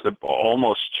worked on this for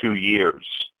almost 2 years,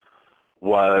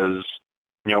 was,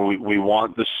 we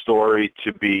want the story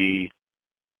to be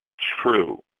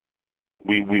true.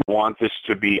 We want this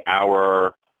to be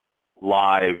our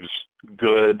lives,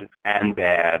 good and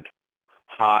bad,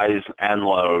 highs and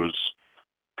lows,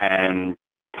 and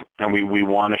we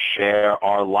want to share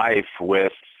our life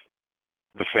with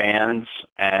the fans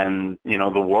and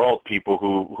the world, people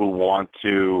who want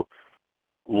to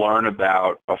learn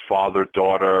about a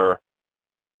father-daughter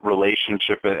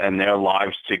relationship and their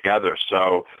lives together.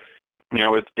 So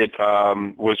it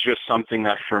was just something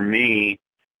that for me,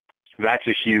 that's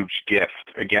a huge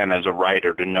gift, again, as a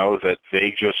writer, to know that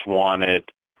they just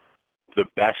wanted the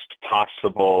best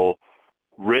possible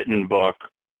written book,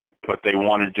 but they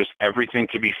wanted just everything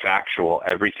to be factual,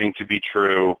 everything to be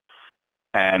true.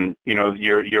 And,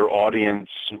 your audience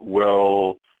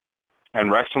will,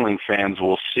 and wrestling fans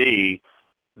will see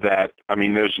that, I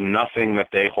mean, there's nothing that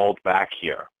they hold back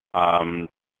here.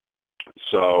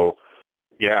 So,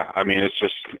 yeah, I mean, it's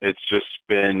just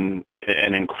been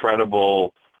an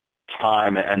incredible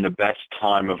time and the best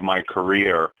time of my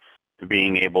career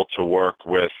being able to work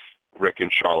with Rick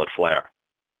and Charlotte Flair.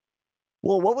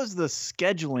 Well, what was the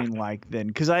scheduling like then?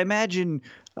 Because I imagine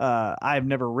I've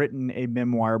never written a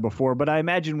memoir before, but I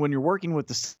imagine when you're working with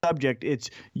the subject, it's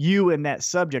you and that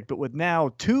subject. But with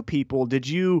now two people, did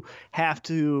you have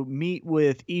to meet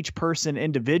with each person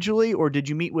individually, or did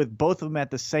you meet with both of them at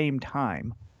the same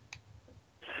time?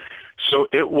 So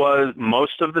it was,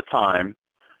 most of the time,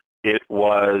 it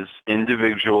was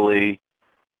individually,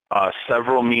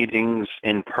 several meetings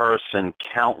in person,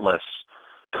 countless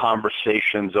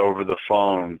conversations over the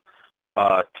phone,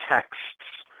 texts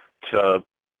to,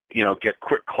 get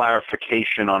quick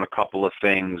clarification on a couple of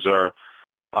things or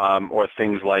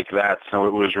things like that. So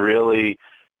it was really,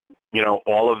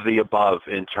 all of the above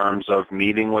in terms of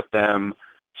meeting with them,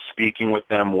 speaking with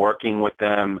them, working with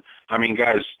them. I mean,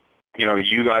 guys,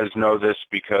 you guys know this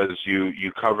because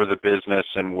you cover the business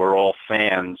and we're all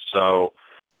fans. So,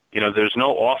 there's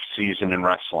no off season in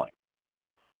wrestling.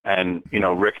 And,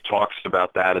 Rick talks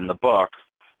about that in the book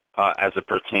as it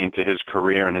pertained to his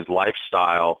career and his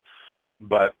lifestyle.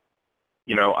 But,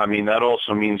 I mean, that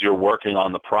also means you're working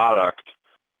on the product,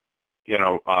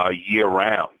 year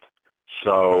round.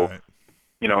 So,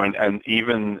 right. And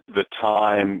even the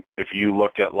time, if you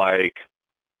look at like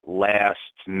last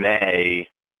May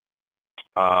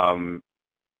of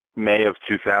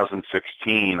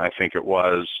 2016, I think it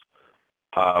was,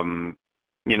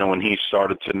 when he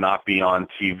started to not be on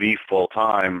TV full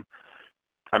time,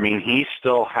 I mean, he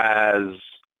still has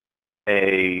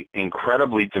a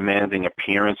incredibly demanding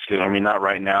appearance. I mean, not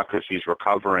right now because he's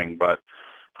recovering, but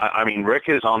I mean, Rick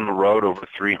is on the road over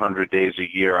 300 days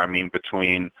a year. I mean,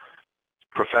 between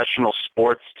professional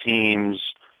sports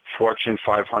teams, Fortune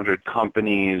 500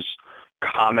 companies,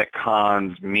 Comic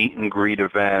Cons, meet and greet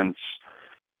events.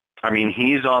 I mean,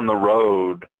 he's on the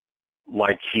road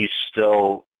like he's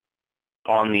still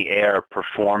on the air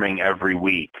performing every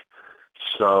week.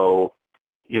 So,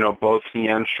 both he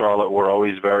and Charlotte were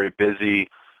always very busy,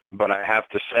 but I have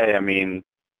to say, I mean,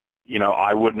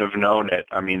 I wouldn't have known it.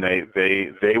 I mean,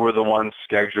 they were the ones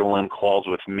scheduling calls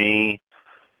with me.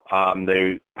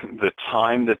 The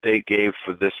time that they gave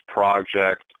for this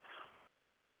project,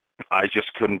 I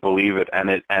just couldn't believe it. And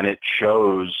it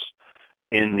shows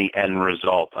in the end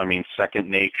result. I mean, Second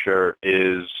Nature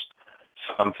is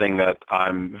something that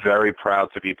I'm very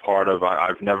proud to be part of.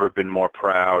 I've never been more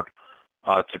proud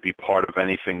to be part of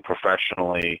anything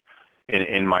professionally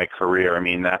in my career. I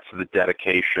mean, that's the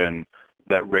dedication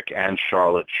that Rick and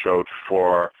Charlotte showed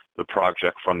for the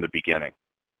project from the beginning.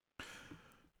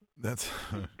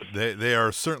 They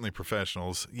are certainly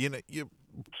professionals.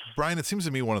 Brian, it seems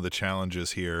to me one of the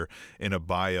challenges here in a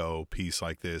bio piece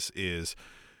like this is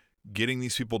getting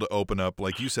these people to open up,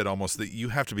 like you said, almost that you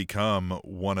have to become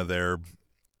one of their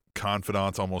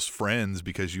confidants, almost friends,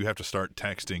 because you have to start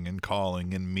texting and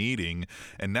calling and meeting,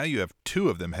 and now you have two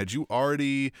of them. Had you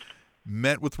already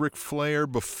met with Ric Flair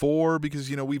before? Because,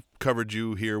 you know, we've covered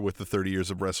you here with the 30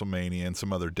 years of WrestleMania and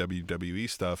some other WWE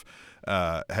stuff.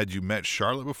 Had you met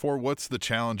Charlotte before? What's the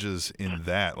challenges in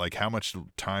that? Like, how much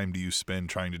time do you spend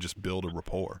trying to just build a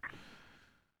rapport?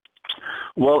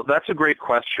 Well, that's a great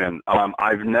question.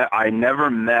 I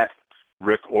never met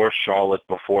Rick or Charlotte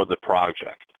before the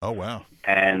project. Oh, wow.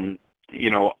 And, you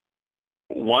know,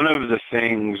 one of the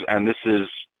things, and this is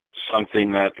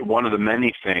something that, one of the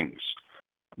many things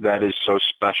that is so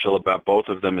special about both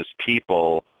of them as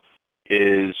people,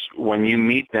 is when you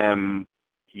meet them,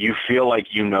 you feel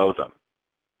like you know them.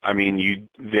 I mean,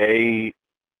 they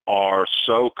are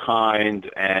so kind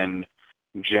and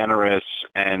generous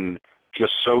and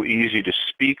just so easy to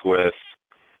speak with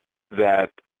that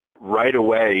right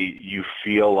away you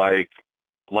feel like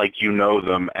you know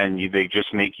them, and they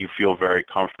just make you feel very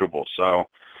comfortable. So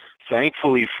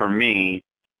thankfully for me,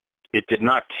 it did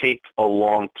not take a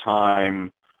long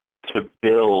time to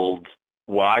build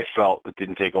what I felt it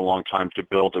didn't take a long time to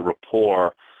build a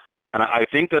rapport. And I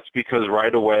think that's because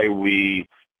right away we,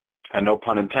 and no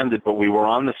pun intended, but we were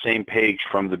on the same page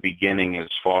from the beginning as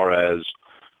far as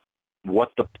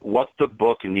what the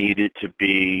book needed to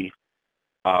be,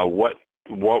 what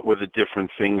were the different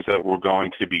things that were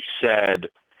going to be said,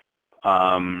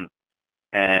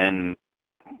 and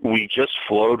we just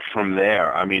flowed from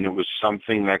there. I mean, it was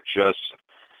something that just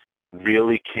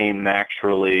really came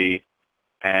naturally.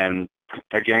 And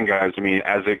again, guys, I mean,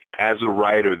 as a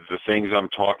writer, the things I'm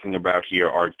talking about here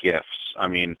are gifts. I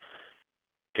mean,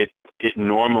 it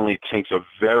normally takes a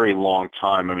very long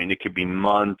time. I mean, it could be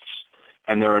months,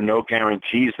 and there are no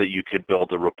guarantees that you could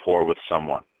build a rapport with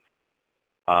someone.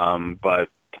 But,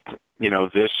 you know,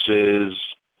 this is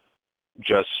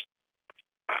just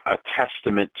a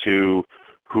testament to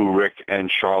who Rick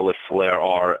and Charlotte Flair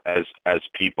are as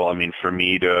people. I mean, for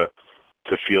me to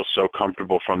feel so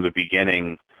comfortable from the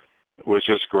beginning was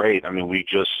just great. I mean, we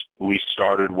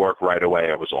started work right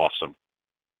away. It was awesome.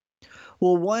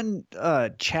 Well, one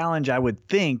challenge I would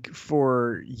think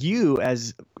for you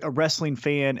as a wrestling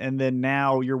fan, and then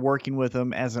now you're working with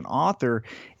them as an author,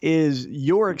 is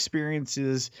your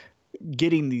experiences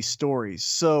getting these stories.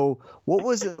 So what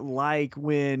was it like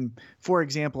when, for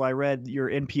example, I read your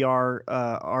NPR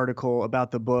article about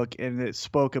the book, and it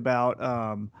spoke about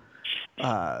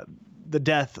the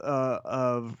death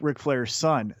of Ric Flair's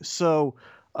son. So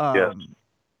yes.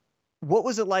 What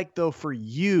was it like, though, for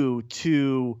you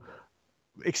to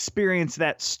experience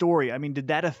that story? I mean, did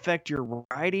that affect your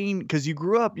writing? Because you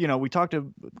grew up, you know, we talked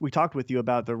with you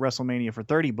about the WrestleMania for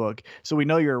 30 book, so we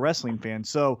know you're a wrestling fan.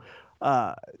 So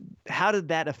how did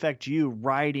that affect you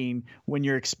writing when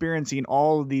you're experiencing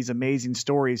all of these amazing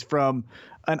stories from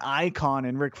an icon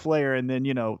in Ric Flair, and then,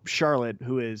 you know, Charlotte,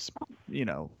 who is, you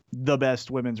know, the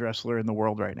best women's wrestler in the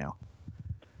world right now?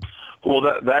 Well,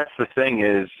 that's the thing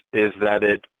is that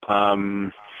it,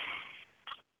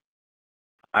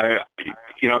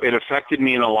 it affected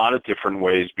me in a lot of different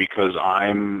ways, because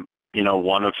I'm, you know,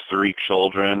 one of three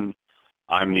children.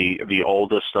 I'm the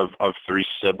oldest of three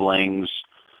siblings.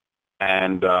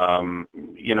 And,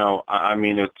 you know, I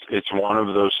mean, it's one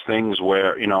of those things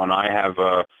where, you know, and I have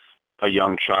a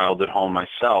young child at home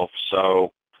myself.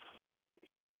 So,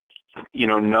 you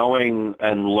know, knowing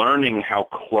and learning how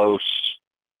close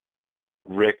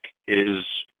Rick is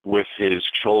with his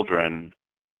children,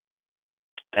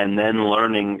 and then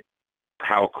learning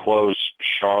how close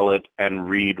Charlotte and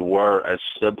Reed were as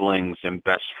siblings and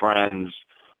best friends.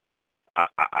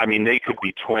 I mean, they could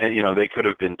be twins, you know, they could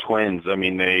have been twins. I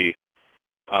mean,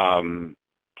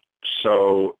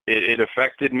 so it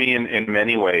affected me in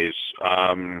many ways.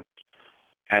 And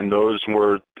those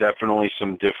were definitely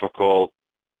some difficult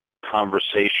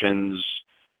conversations,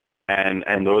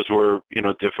 and those were, you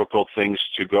know, difficult things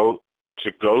to go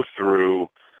through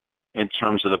in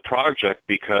terms of the project,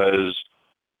 because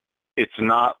it's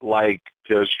not like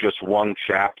there's just one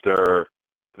chapter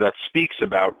that speaks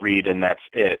about Reed and that's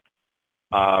it.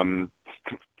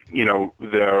 You know,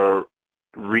 their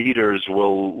readers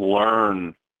will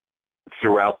learn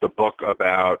throughout the book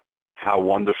about how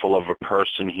wonderful of a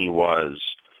person he was,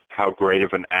 how great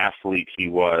of an athlete he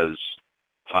was,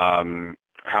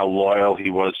 how loyal he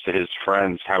was to his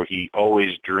friends, how he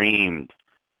always dreamed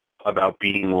about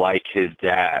being like his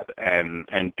dad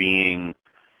and being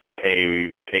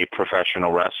a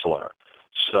professional wrestler.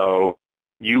 So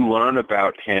you learn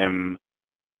about him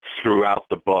throughout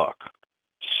the book.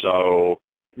 So,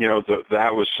 you know,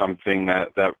 that was something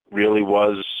that really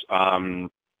was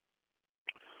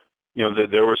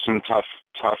there were some tough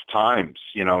times,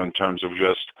 in terms of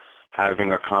just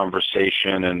having a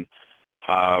conversation, and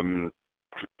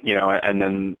and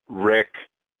then Rick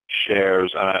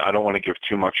shares. I don't want to give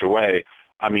too much away.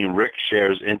 I mean, Rick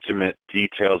shares intimate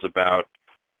details about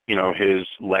his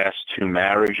last two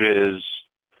marriages,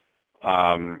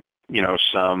 some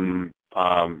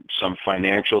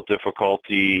financial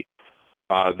difficulty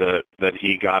that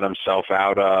he got himself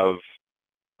out of.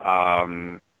 I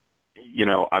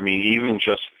mean, even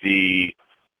just the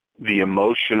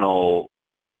emotional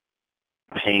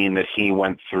pain that he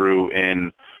went through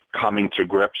in coming to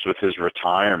grips with his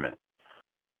retirement.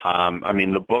 I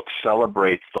mean, the book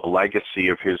celebrates the legacy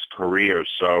of his career,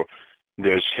 so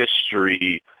there's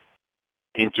history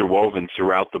interwoven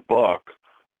throughout the book,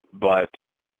 but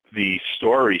the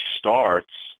story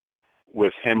starts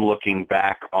with him looking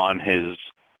back on his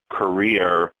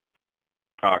career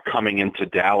coming into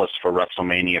Dallas for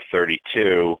WrestleMania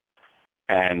 32,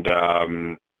 and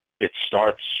it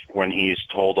starts when he's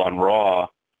told on Raw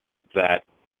that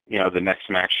the next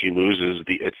match he loses,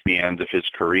 it's the end of his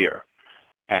career.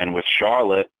 And with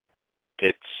Charlotte,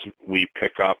 we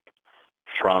pick up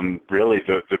from really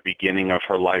the beginning of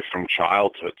her life from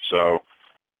childhood. So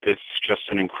it's just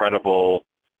an incredible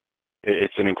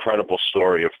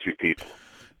story of two people.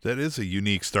 That is a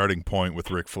unique starting point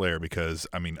with Ric Flair because,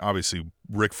 I mean, obviously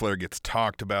Ric Flair gets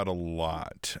talked about a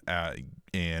lot,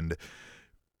 and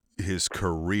his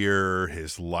career,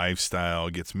 his lifestyle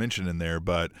gets mentioned in there,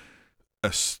 but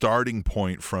a starting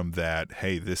point from that,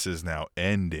 hey, this is now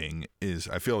ending, is,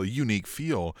 I feel, a unique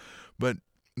feel. But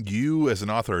you as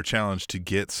an author are challenged to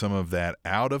get some of that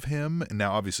out of him. And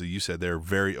now, obviously, you said they're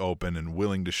very open and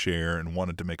willing to share and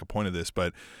wanted to make a point of this,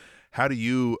 but how do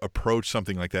you approach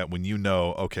something like that when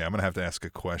okay, I'm going to have to ask a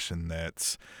question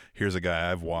that's, here's a guy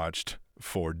I've watched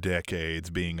for decades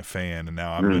being a fan, and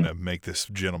now I'm going to make this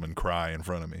gentleman cry in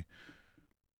front of me?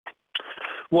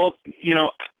 Well,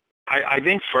 I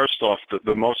think first off,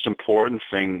 the most important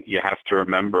thing you have to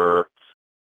remember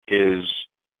is,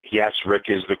 yes, Rick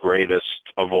is the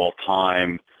greatest of all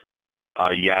time.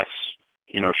 Yes,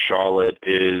 Charlotte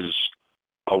is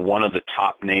one of the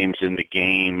top names in the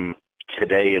game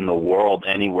today in the world,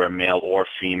 anywhere, male or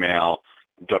female,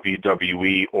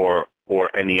 WWE or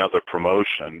any other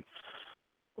promotion.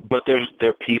 But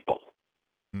they're people.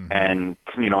 Mm-hmm. And,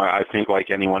 I think like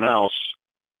anyone else,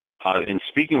 in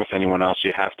speaking with anyone else,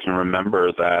 you have to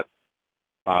remember that,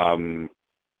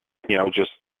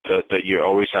 just that you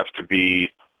always have to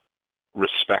be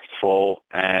respectful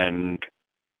and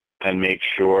make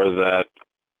sure that,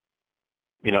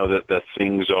 that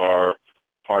things are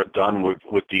done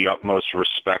with the utmost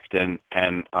respect and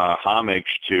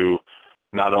homage to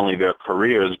not only their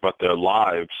careers but their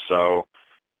lives. So,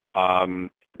 and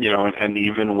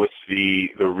even with the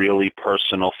really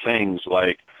personal things,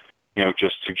 like,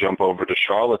 just to jump over to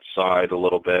Charlotte's side a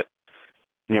little bit,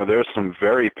 there's some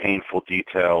very painful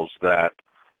details that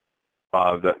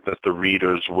the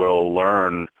readers will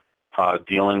learn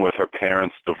dealing with her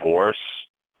parents' divorce.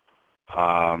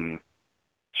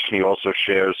 She also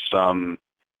shares some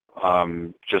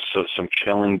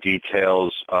chilling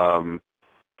details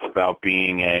about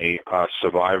being a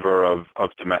survivor of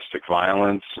domestic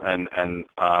violence and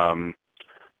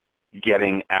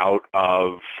getting out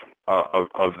of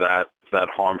that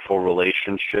harmful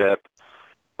relationship.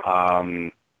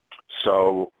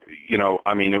 So,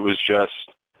 I mean, it was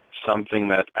just something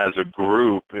that as a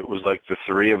group, it was like the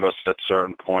three of us at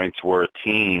certain points were a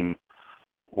team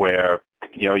where,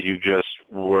 you just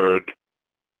would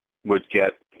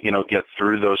get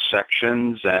through those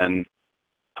sections, and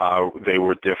they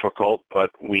were difficult, but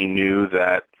we knew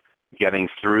that getting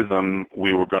through them,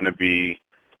 we were going to be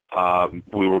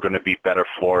better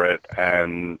for it.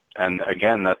 And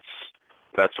again,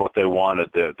 that's what they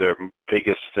wanted. Their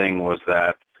biggest thing was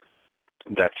that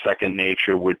second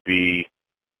nature would be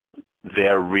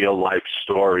their real life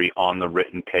story on the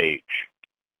written page.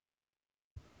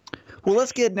 Well,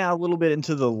 let's get now a little bit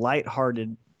into the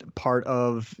lighthearted part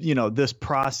of, this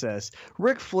process.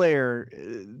 Ric Flair,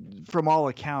 from all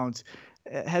accounts,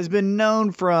 has been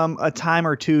known from a time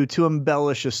or two to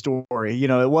embellish a story.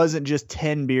 It wasn't just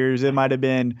 10 beers. It might have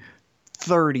been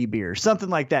 30 beers, something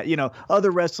like that. Other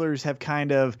wrestlers have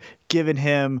kind of given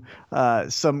him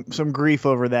some grief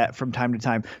over that from time to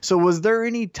time. So was there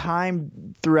any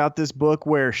time throughout this book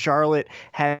where Charlotte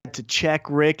had to check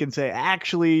Rick and say,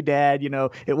 actually, Dad,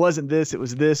 it wasn't this, it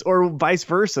was this, or vice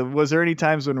versa? Was there any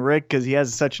times when Rick, because he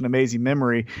has such an amazing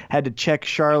memory, had to check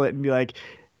Charlotte and be like,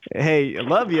 hey, I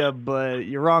love you, but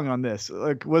you're wrong on this?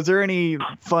 Like, was there any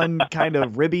fun kind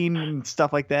of ribbing and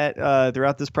stuff like that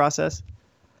throughout this process?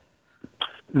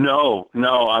 No.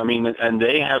 I mean, and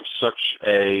they have such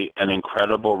an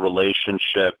incredible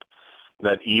relationship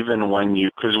that even when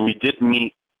because we did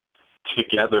meet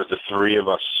together, the three of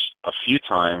us, a few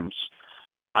times.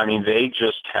 I mean, they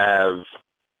just have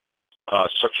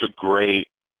such a great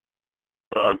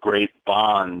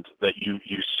bond that you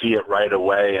see it right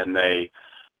away, and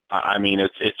I mean,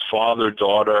 it's father,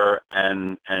 daughter,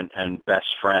 and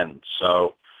best friend.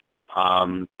 So,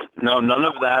 no, none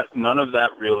of that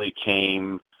really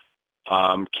came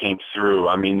through.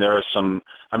 I mean, guys, I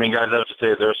have to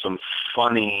say, there's some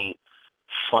funny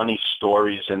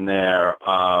stories in there.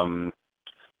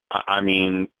 I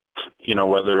mean,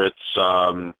 whether it's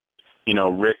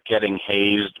Rick getting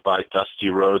hazed by Dusty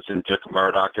Rhodes and Dick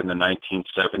Murdoch in the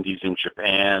 1970s in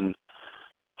Japan,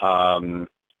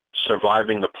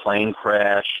 surviving the plane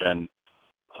crash and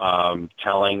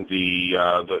telling the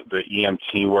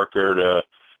EMT worker to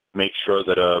make sure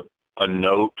that a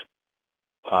note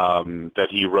that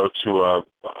he wrote to a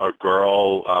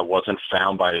girl wasn't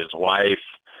found by his wife.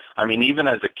 I mean, even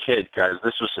as a kid, guys,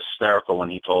 this was hysterical when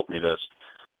he told me this,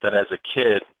 that as a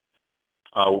kid,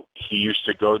 he used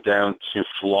to go down to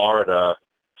Florida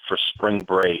for spring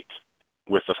break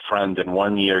with a friend, and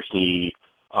one year he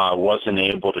wasn't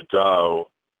able to go,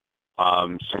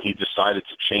 so he decided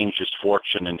to change his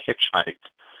fortune and hitchhiked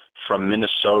from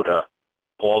Minnesota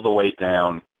all the way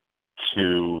down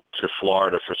to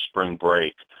Florida for spring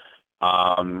break.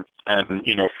 And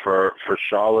for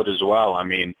Charlotte as well. I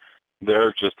mean,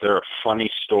 there are funny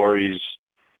stories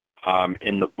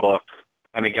in the book.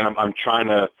 And again, I'm trying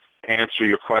to answer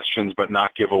your questions but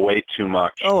not give away too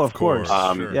much. Oh, of course.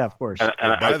 Sure. Yeah, of course.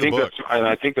 And I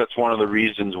think that's one of the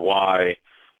reasons why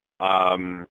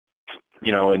in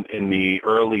the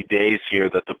early days here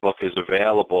that the book is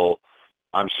available,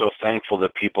 I'm so thankful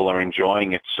that people are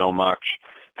enjoying it so much.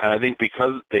 And I think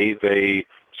because they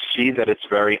see that it's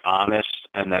very honest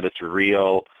and that it's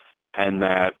real and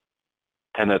that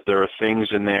there are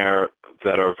things in there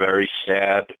that are very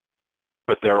sad,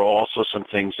 but there are also some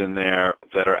things in there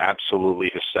that are absolutely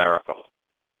hysterical.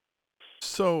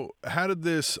 So how did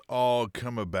this all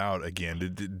come about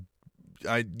again?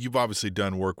 You've obviously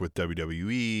done work with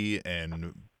WWE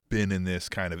and been in this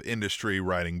kind of industry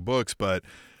writing books, but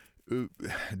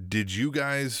did you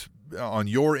guys on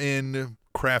your end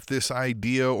craft this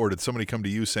idea, or did somebody come to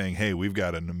you saying, hey, we've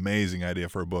got an amazing idea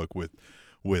for a book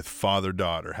with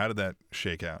father-daughter? How did that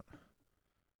shake out?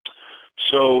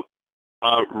 So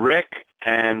Rick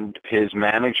and his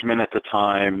management at the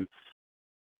time,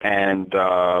 and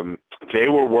they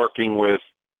were working with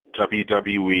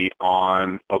WWE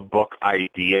on a book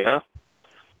idea.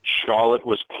 Charlotte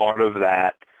was part of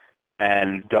that,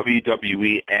 and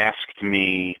WWE asked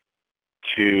me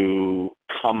to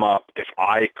come up, if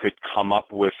I could come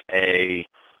up with a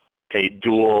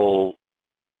dual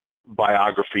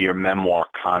biography or memoir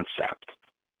concept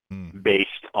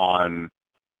based on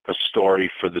a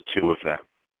story for the two of them.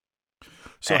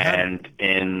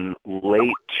 In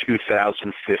late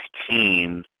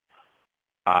 2015,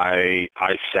 I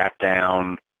sat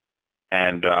down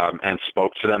and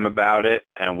spoke to them about it,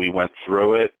 and we went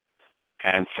through it,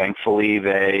 and thankfully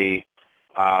they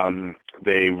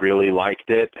really liked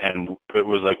it, and it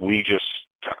was like we just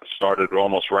started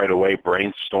almost right away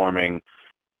brainstorming,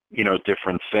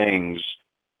 different things,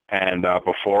 and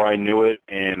before I knew it,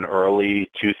 in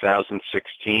early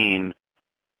 2016,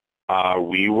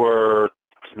 we were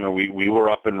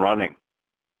up and running,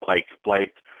 like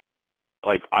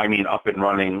I mean up and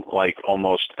running like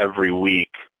almost every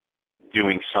week,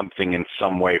 doing something in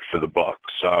some way for the book.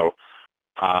 So,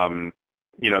 the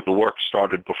work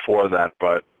started before that,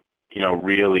 but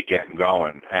really getting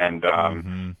going. And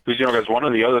because guys, one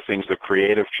of the other things, the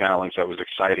creative challenge that was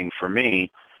exciting for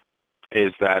me,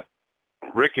 is that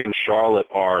Rick and Charlotte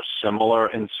are similar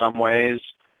in some ways,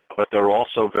 but they're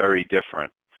also very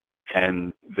different.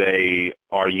 And they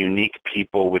are unique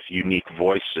people with unique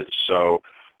voices. So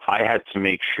I had to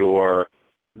make sure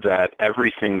that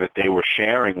everything that they were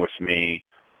sharing with me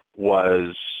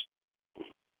was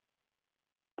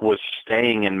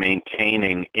staying and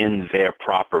maintaining in their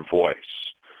proper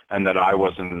voice, and that I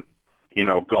wasn't,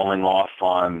 going off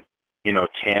on,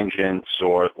 tangents,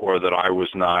 or that I was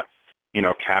not,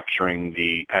 capturing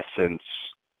the essence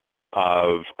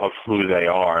of who they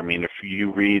are. I mean, if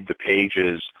you read the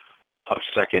pages of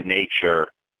Second Nature,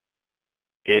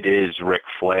 it is Ric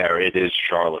Flair, it is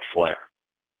Charlotte Flair.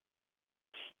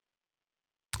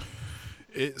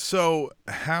 So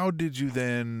how did you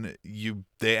then,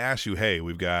 they asked you, hey,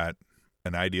 we've got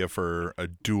an idea for a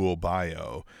dual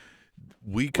bio.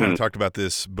 We kind of talked about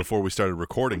this before we started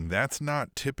recording. That's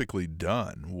not typically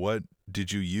done. What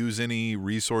did you use any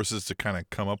resources to kind of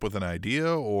come up with an idea,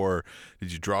 or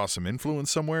did you draw some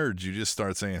influence somewhere, or did you just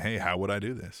start saying, hey, how would I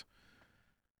do this?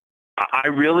 I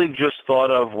really just thought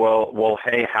of, well,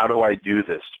 hey, how do I do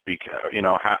this? Because,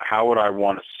 how would I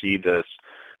want to see this?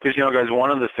 Because, guys, one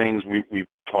of the things we've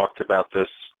talked about this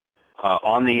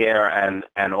on the air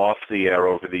and off the air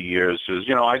over the years is,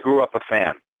 I grew up a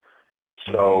fan.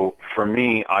 So for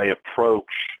me, I approach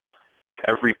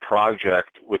every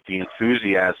project with the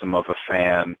enthusiasm of a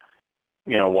fan,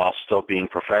 while still being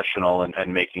professional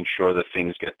and making sure that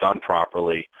things get done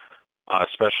properly,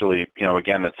 especially,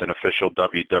 again, it's an official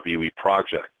WWE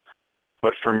project.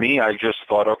 But for me, I just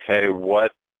thought, okay,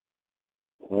 what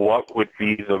would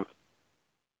be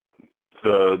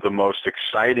the most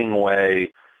exciting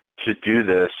way to do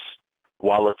this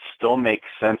while it still makes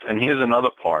sense? And here's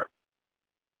another part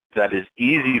that is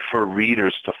easy for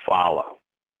readers to follow.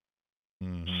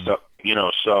 Mm-hmm.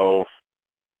 So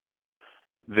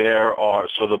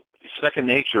the Second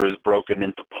Nature is broken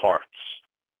into parts.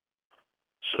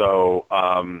 So,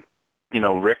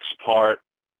 Rick's part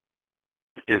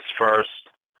is first,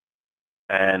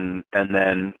 and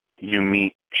then you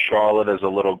meet Charlotte as a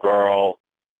little girl,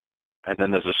 and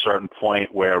then there's a certain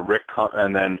point where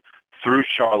and then through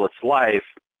Charlotte's life,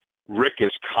 Rick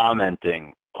is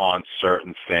commenting on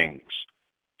certain things.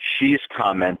 She's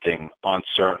commenting on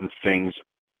certain things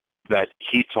that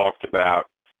he talked about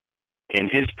in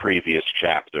his previous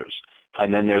chapters.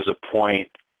 And then there's a point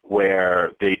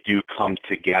where they do come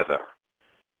together.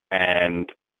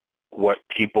 And what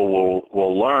people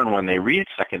will learn when they read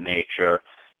Second Nature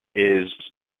is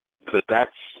that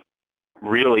that's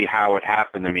really how it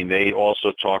happened. I mean, they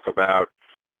also talk about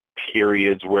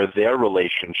periods where their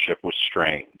relationship was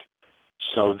strained.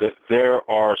 So that there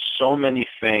are so many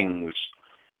things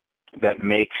that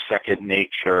make Second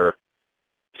Nature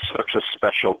such a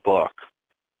special book.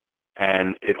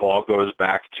 And it all goes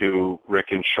back to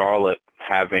Rick and Charlotte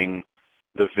having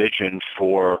the vision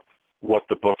for what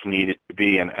the book needed to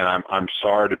be. And I'm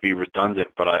sorry to be redundant,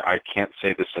 but I can't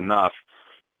say this enough.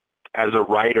 As a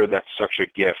writer, that's such a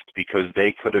gift, because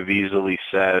they could have easily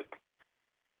said,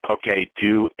 okay,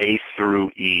 do A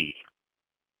through E,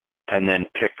 and then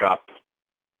pick up,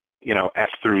 F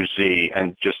through Z,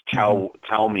 and just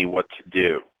tell me what to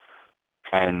do.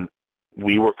 And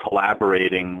we were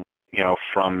collaborating,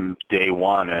 from day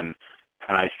one, and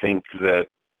I think that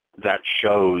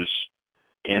shows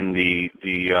in the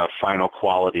final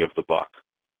quality of the book.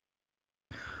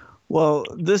 Well,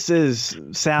 this is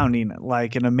sounding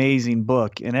like an amazing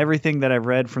book, and everything that I've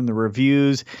read from the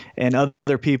reviews and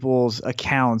other people's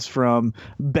accounts, from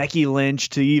Becky Lynch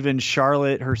to even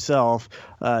Charlotte herself,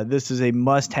 this is a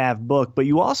must-have book. But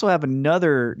you also have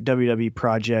another WWE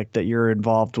project that you're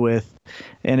involved with,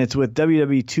 and it's with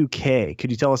WWE 2K. Could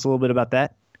you tell us a little bit about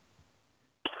that?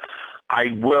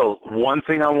 I will. One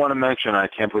thing I want to mention, I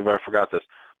can't believe I forgot this.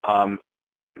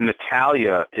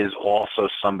 Natalya is also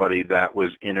somebody that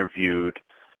was interviewed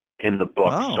in the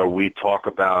book. Oh. So we talk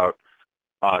about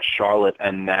Charlotte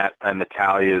and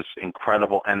Natalya's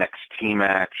incredible NXT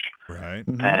match, right?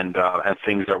 And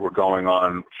things that were going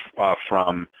on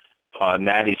from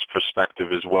Natty's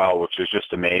perspective as well, which is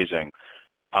just amazing.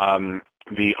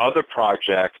 The other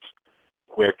project,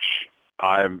 which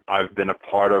I've been a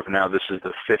part of now, this is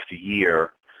the 5th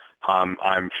year.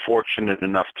 I'm fortunate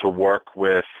enough to work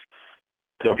with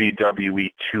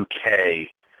WWE 2K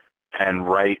and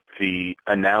write the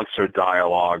announcer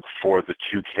dialogue for the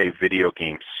 2K video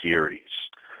game series,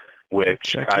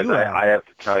 which, guys, I have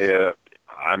to tell you,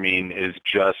 I mean, is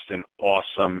just an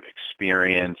awesome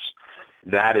experience.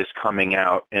 That is coming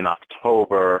out in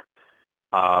October,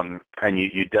 and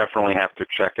you definitely have to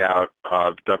check out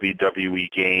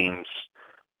WWE Games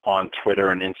on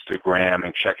Twitter and Instagram,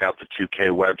 and check out the 2K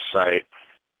website.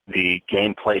 The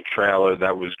gameplay trailer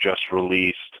that was just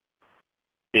released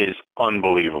is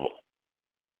unbelievable.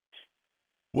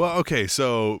 Well, okay,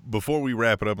 so before we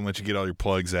wrap it up and let you get all your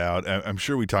plugs out, I'm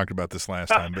sure we talked about this last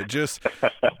time, but just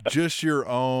your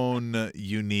own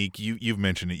unique, you've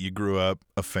mentioned it, you grew up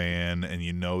a fan and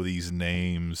you know these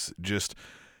names, just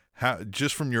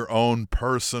from your own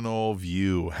personal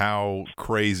view, how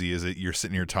crazy is it you're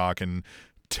sitting here talking,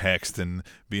 text, and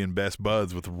being best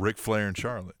buds with Ric Flair and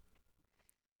Charlotte?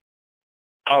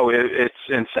 Oh, it's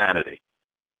insanity.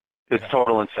 It's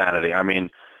total insanity. I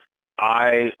mean,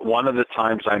 one of the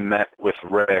times I met with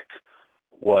Rick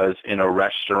was in a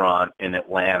restaurant in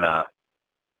Atlanta,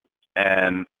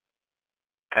 and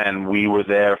we were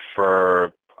there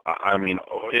for,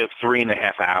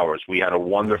 3.5 hours. We had a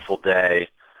wonderful day,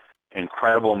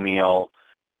 incredible meal,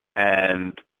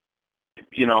 and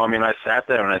I sat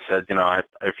there and I said,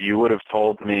 if you would have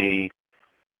told me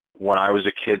when I was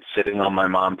a kid sitting on my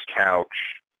mom's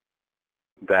couch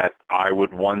that I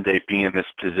would one day be in this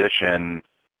position,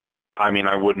 I mean,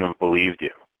 I wouldn't have believed you.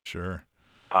 Sure.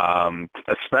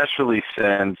 Especially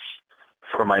since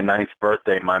for my 9th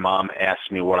birthday, my mom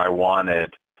asked me what I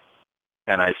wanted.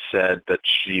 And I said that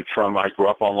I grew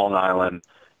up on Long Island.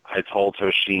 I told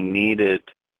her she needed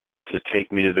to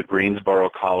take me to the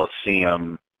Greensboro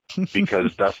Coliseum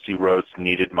because Dusty Rhodes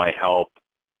needed my help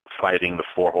fighting the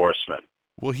Four Horsemen.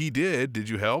 Well, he did. Did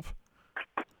you help?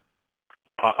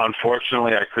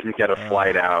 Unfortunately, I couldn't get a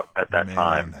flight out at that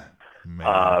time.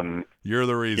 Man. You're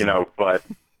the reason. But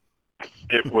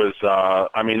it was,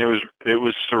 it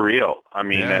was surreal. I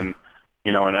mean, and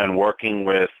working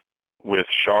with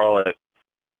Charlotte,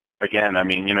 again, I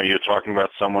mean, you're talking about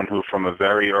someone who from a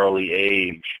very early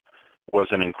age was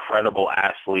an incredible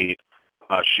athlete.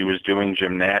 She was doing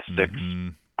gymnastics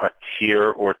a tier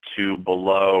or two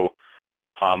below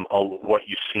what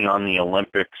you see on the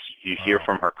Olympics. You hear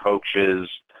from her coaches,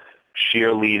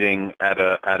 cheerleading at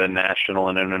a national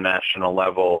and international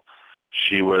level.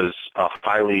 She was a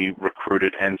highly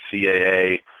recruited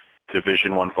NCAA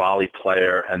Division I volley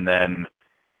player, and then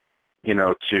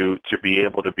to be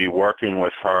able to be working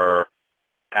with her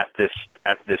at this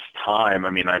time. I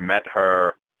mean, I met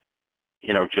her,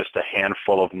 just a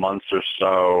handful of months or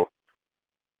so.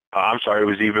 I'm sorry, it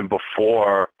was even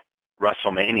before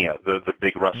WrestleMania, the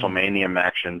big WrestleMania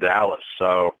match in Dallas.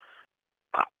 So,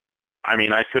 I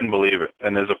mean, I couldn't believe it,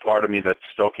 and there's a part of me that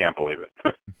still can't believe it.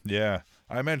 Yeah.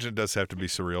 I imagine it does have to be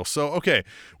surreal. So, okay,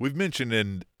 we've mentioned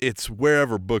and it's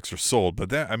wherever books are sold,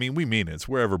 but we mean it's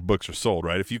wherever books are sold,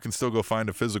 right? If you can still go find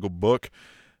a physical book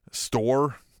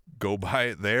store, go buy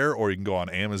it there, or you can go on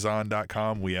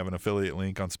Amazon.com. We have an affiliate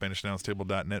link on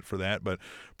SpanishAnnounceTable.net for that. But,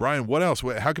 Brian, what else?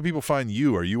 How can people find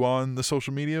you? Are you on the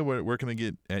social media? Where can they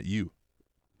get at you?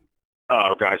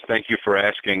 Oh, guys, thank you for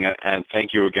asking, and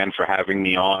thank you again for having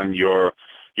me on. Your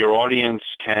audience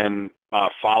can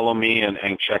follow me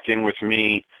and check in with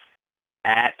me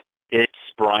at It's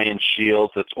Brian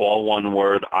Shields. It's all one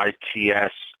word,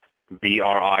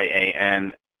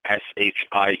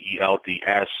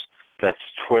 ITSBRIANSHIELDS. That's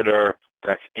Twitter.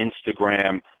 That's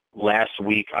Instagram. Last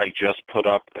week, I just put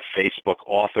up the Facebook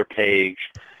author page.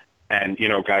 And,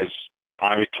 guys,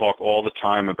 I talk all the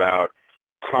time about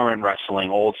current wrestling,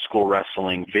 old school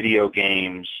wrestling, video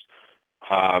games.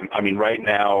 I mean, right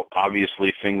now,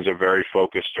 obviously, things are very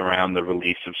focused around the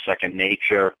release of Second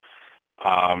Nature.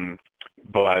 But,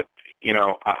 I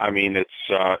mean,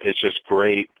 it's just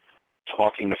great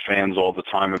talking to fans all the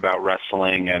time about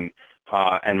wrestling and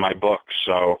my book.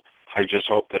 So I just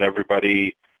hope that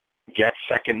everybody gets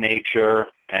Second Nature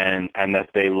and that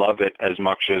they love it as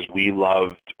much as we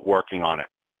loved working on it.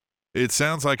 It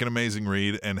sounds like an amazing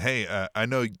read, and hey, I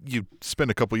know you spent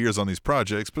a couple years on these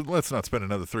projects, but let's not spend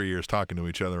another 3 years talking to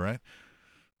each other, right?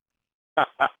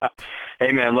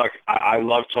 Hey, man, look, I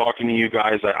love talking to you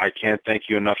guys. I can't thank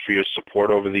you enough for your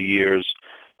support over the years.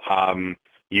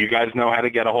 You guys know how to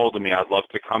get a hold of me. I'd love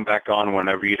to come back on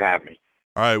whenever you'd have me.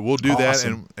 All right, we'll do that,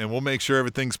 and we'll make sure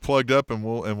everything's plugged up, and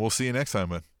we'll see you next time,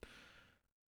 man.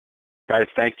 Guys,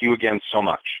 thank you again so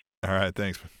much. All right,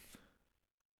 thanks, man.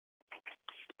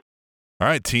 All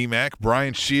right, T-Mac,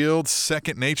 Brian Shields,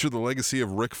 Second Nature, the legacy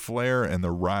of Ric Flair and the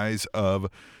rise of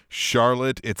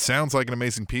Charlotte. It sounds like an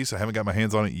amazing piece. I haven't got my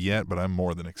hands on it yet, but I'm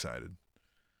more than excited.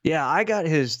 Yeah, I got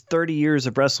his 30 Years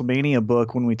of WrestleMania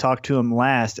book when we talked to him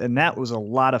last, and that was a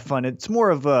lot of fun. It's more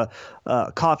of a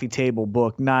coffee table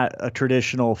book, not a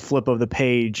traditional flip of the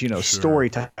page,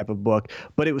 story type of book,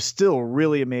 but it was still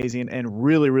really amazing and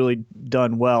really, really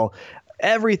done well.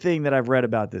 Everything that I've read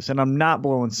about this, and I'm not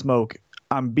blowing smoke,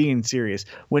 I'm being serious.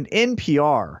 When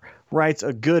NPR writes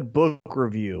a good book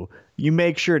review, you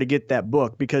make sure to get that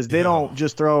book because they don't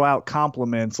just throw out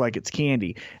compliments like it's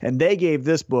candy. And they gave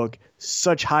this book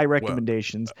such high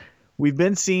recommendations. We've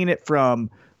been seeing it from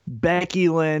Becky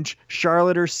Lynch,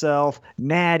 Charlotte herself,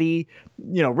 Natty,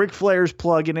 Ric Flair's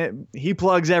plugging it. He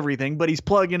plugs everything, but he's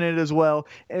plugging it as well.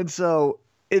 And so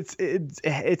it's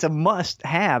a must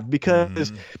have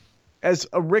because as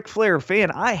a Ric Flair fan,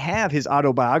 I have his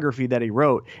autobiography that he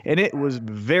wrote, and it was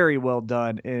very well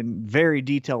done and very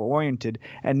detail-oriented.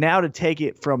 And now to take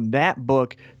it from that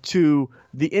book to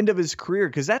the end of his career,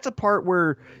 because that's a part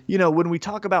where, when we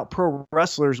talk about pro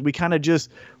wrestlers, we kind of just,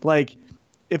 like,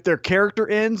 if their character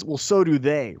ends, well, so do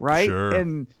they, right? Sure.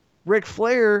 And Ric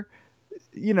Flair,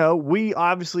 we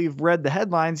obviously have read the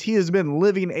headlines. He has been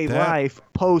living a life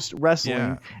post-wrestling.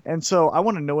 Yeah. And so I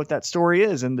want to know what that story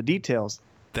is and the details.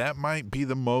 That might be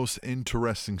the most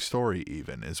interesting story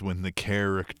even, is when the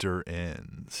character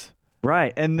ends.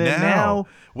 Right, and then now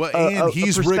and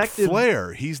he's Ric perspective-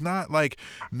 Flair. He's not like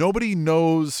nobody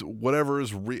knows whatever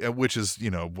is which is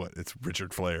it's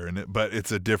Richard Flair, but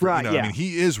it's a different. Right, I mean,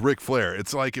 he is Ric Flair.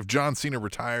 It's like if John Cena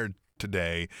retired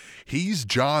today, he's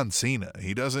John Cena.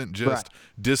 He doesn't just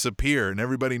disappear, and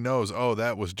everybody knows, oh,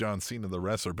 that was John Cena, the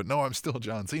wrestler. But no, I'm still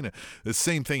John Cena. The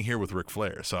same thing here with Ric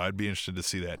Flair. So I'd be interested to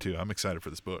see that too. I'm excited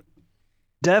for this book.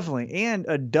 Definitely. And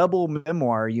a double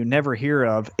memoir you never hear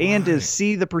of. And to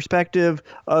see the perspective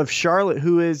of Charlotte,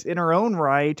 who is in her own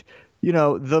right,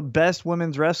 the best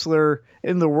women's wrestler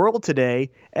in the world today.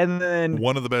 And then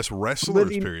one of the best wrestlers,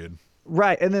 period.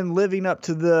 Right. And then living up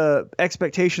to the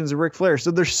expectations of Ric Flair. So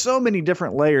there's so many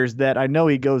different layers that I know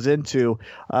he goes into.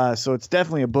 So it's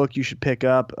definitely a book you should pick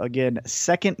up. Again,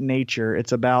 Second Nature.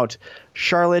 It's about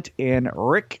Charlotte and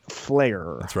Ric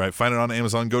Flair. That's right. Find it on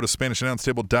Amazon. Go to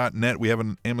SpanishAnnounceTable.net. We have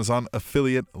an Amazon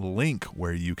affiliate link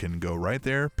where you can go right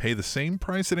there, pay the same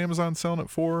price that Amazon's selling it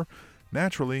for,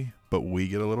 naturally, but we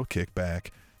get a little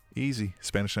kickback. Easy.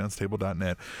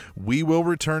 SpanishAnnounceTable.net. We will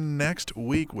return next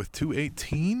week with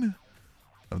 218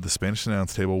 of the Spanish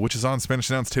Announce Table, which is on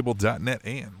SpanishAnnounceTable.net.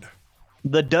 And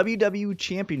the WWE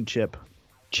Championship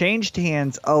changed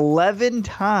hands 11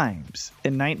 times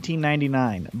in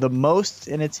 1999, the most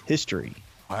in its history.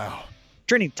 Wow.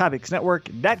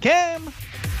 TrainingTopicsNetwork.com.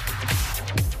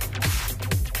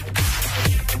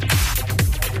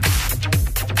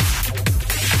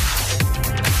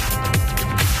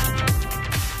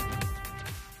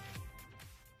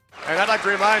 And I'd like to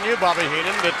remind you, Bobby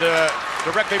Heenan, that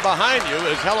directly behind you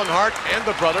is Helen Hart and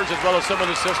the brothers, as well as some of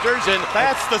the sisters. And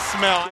That's the smell.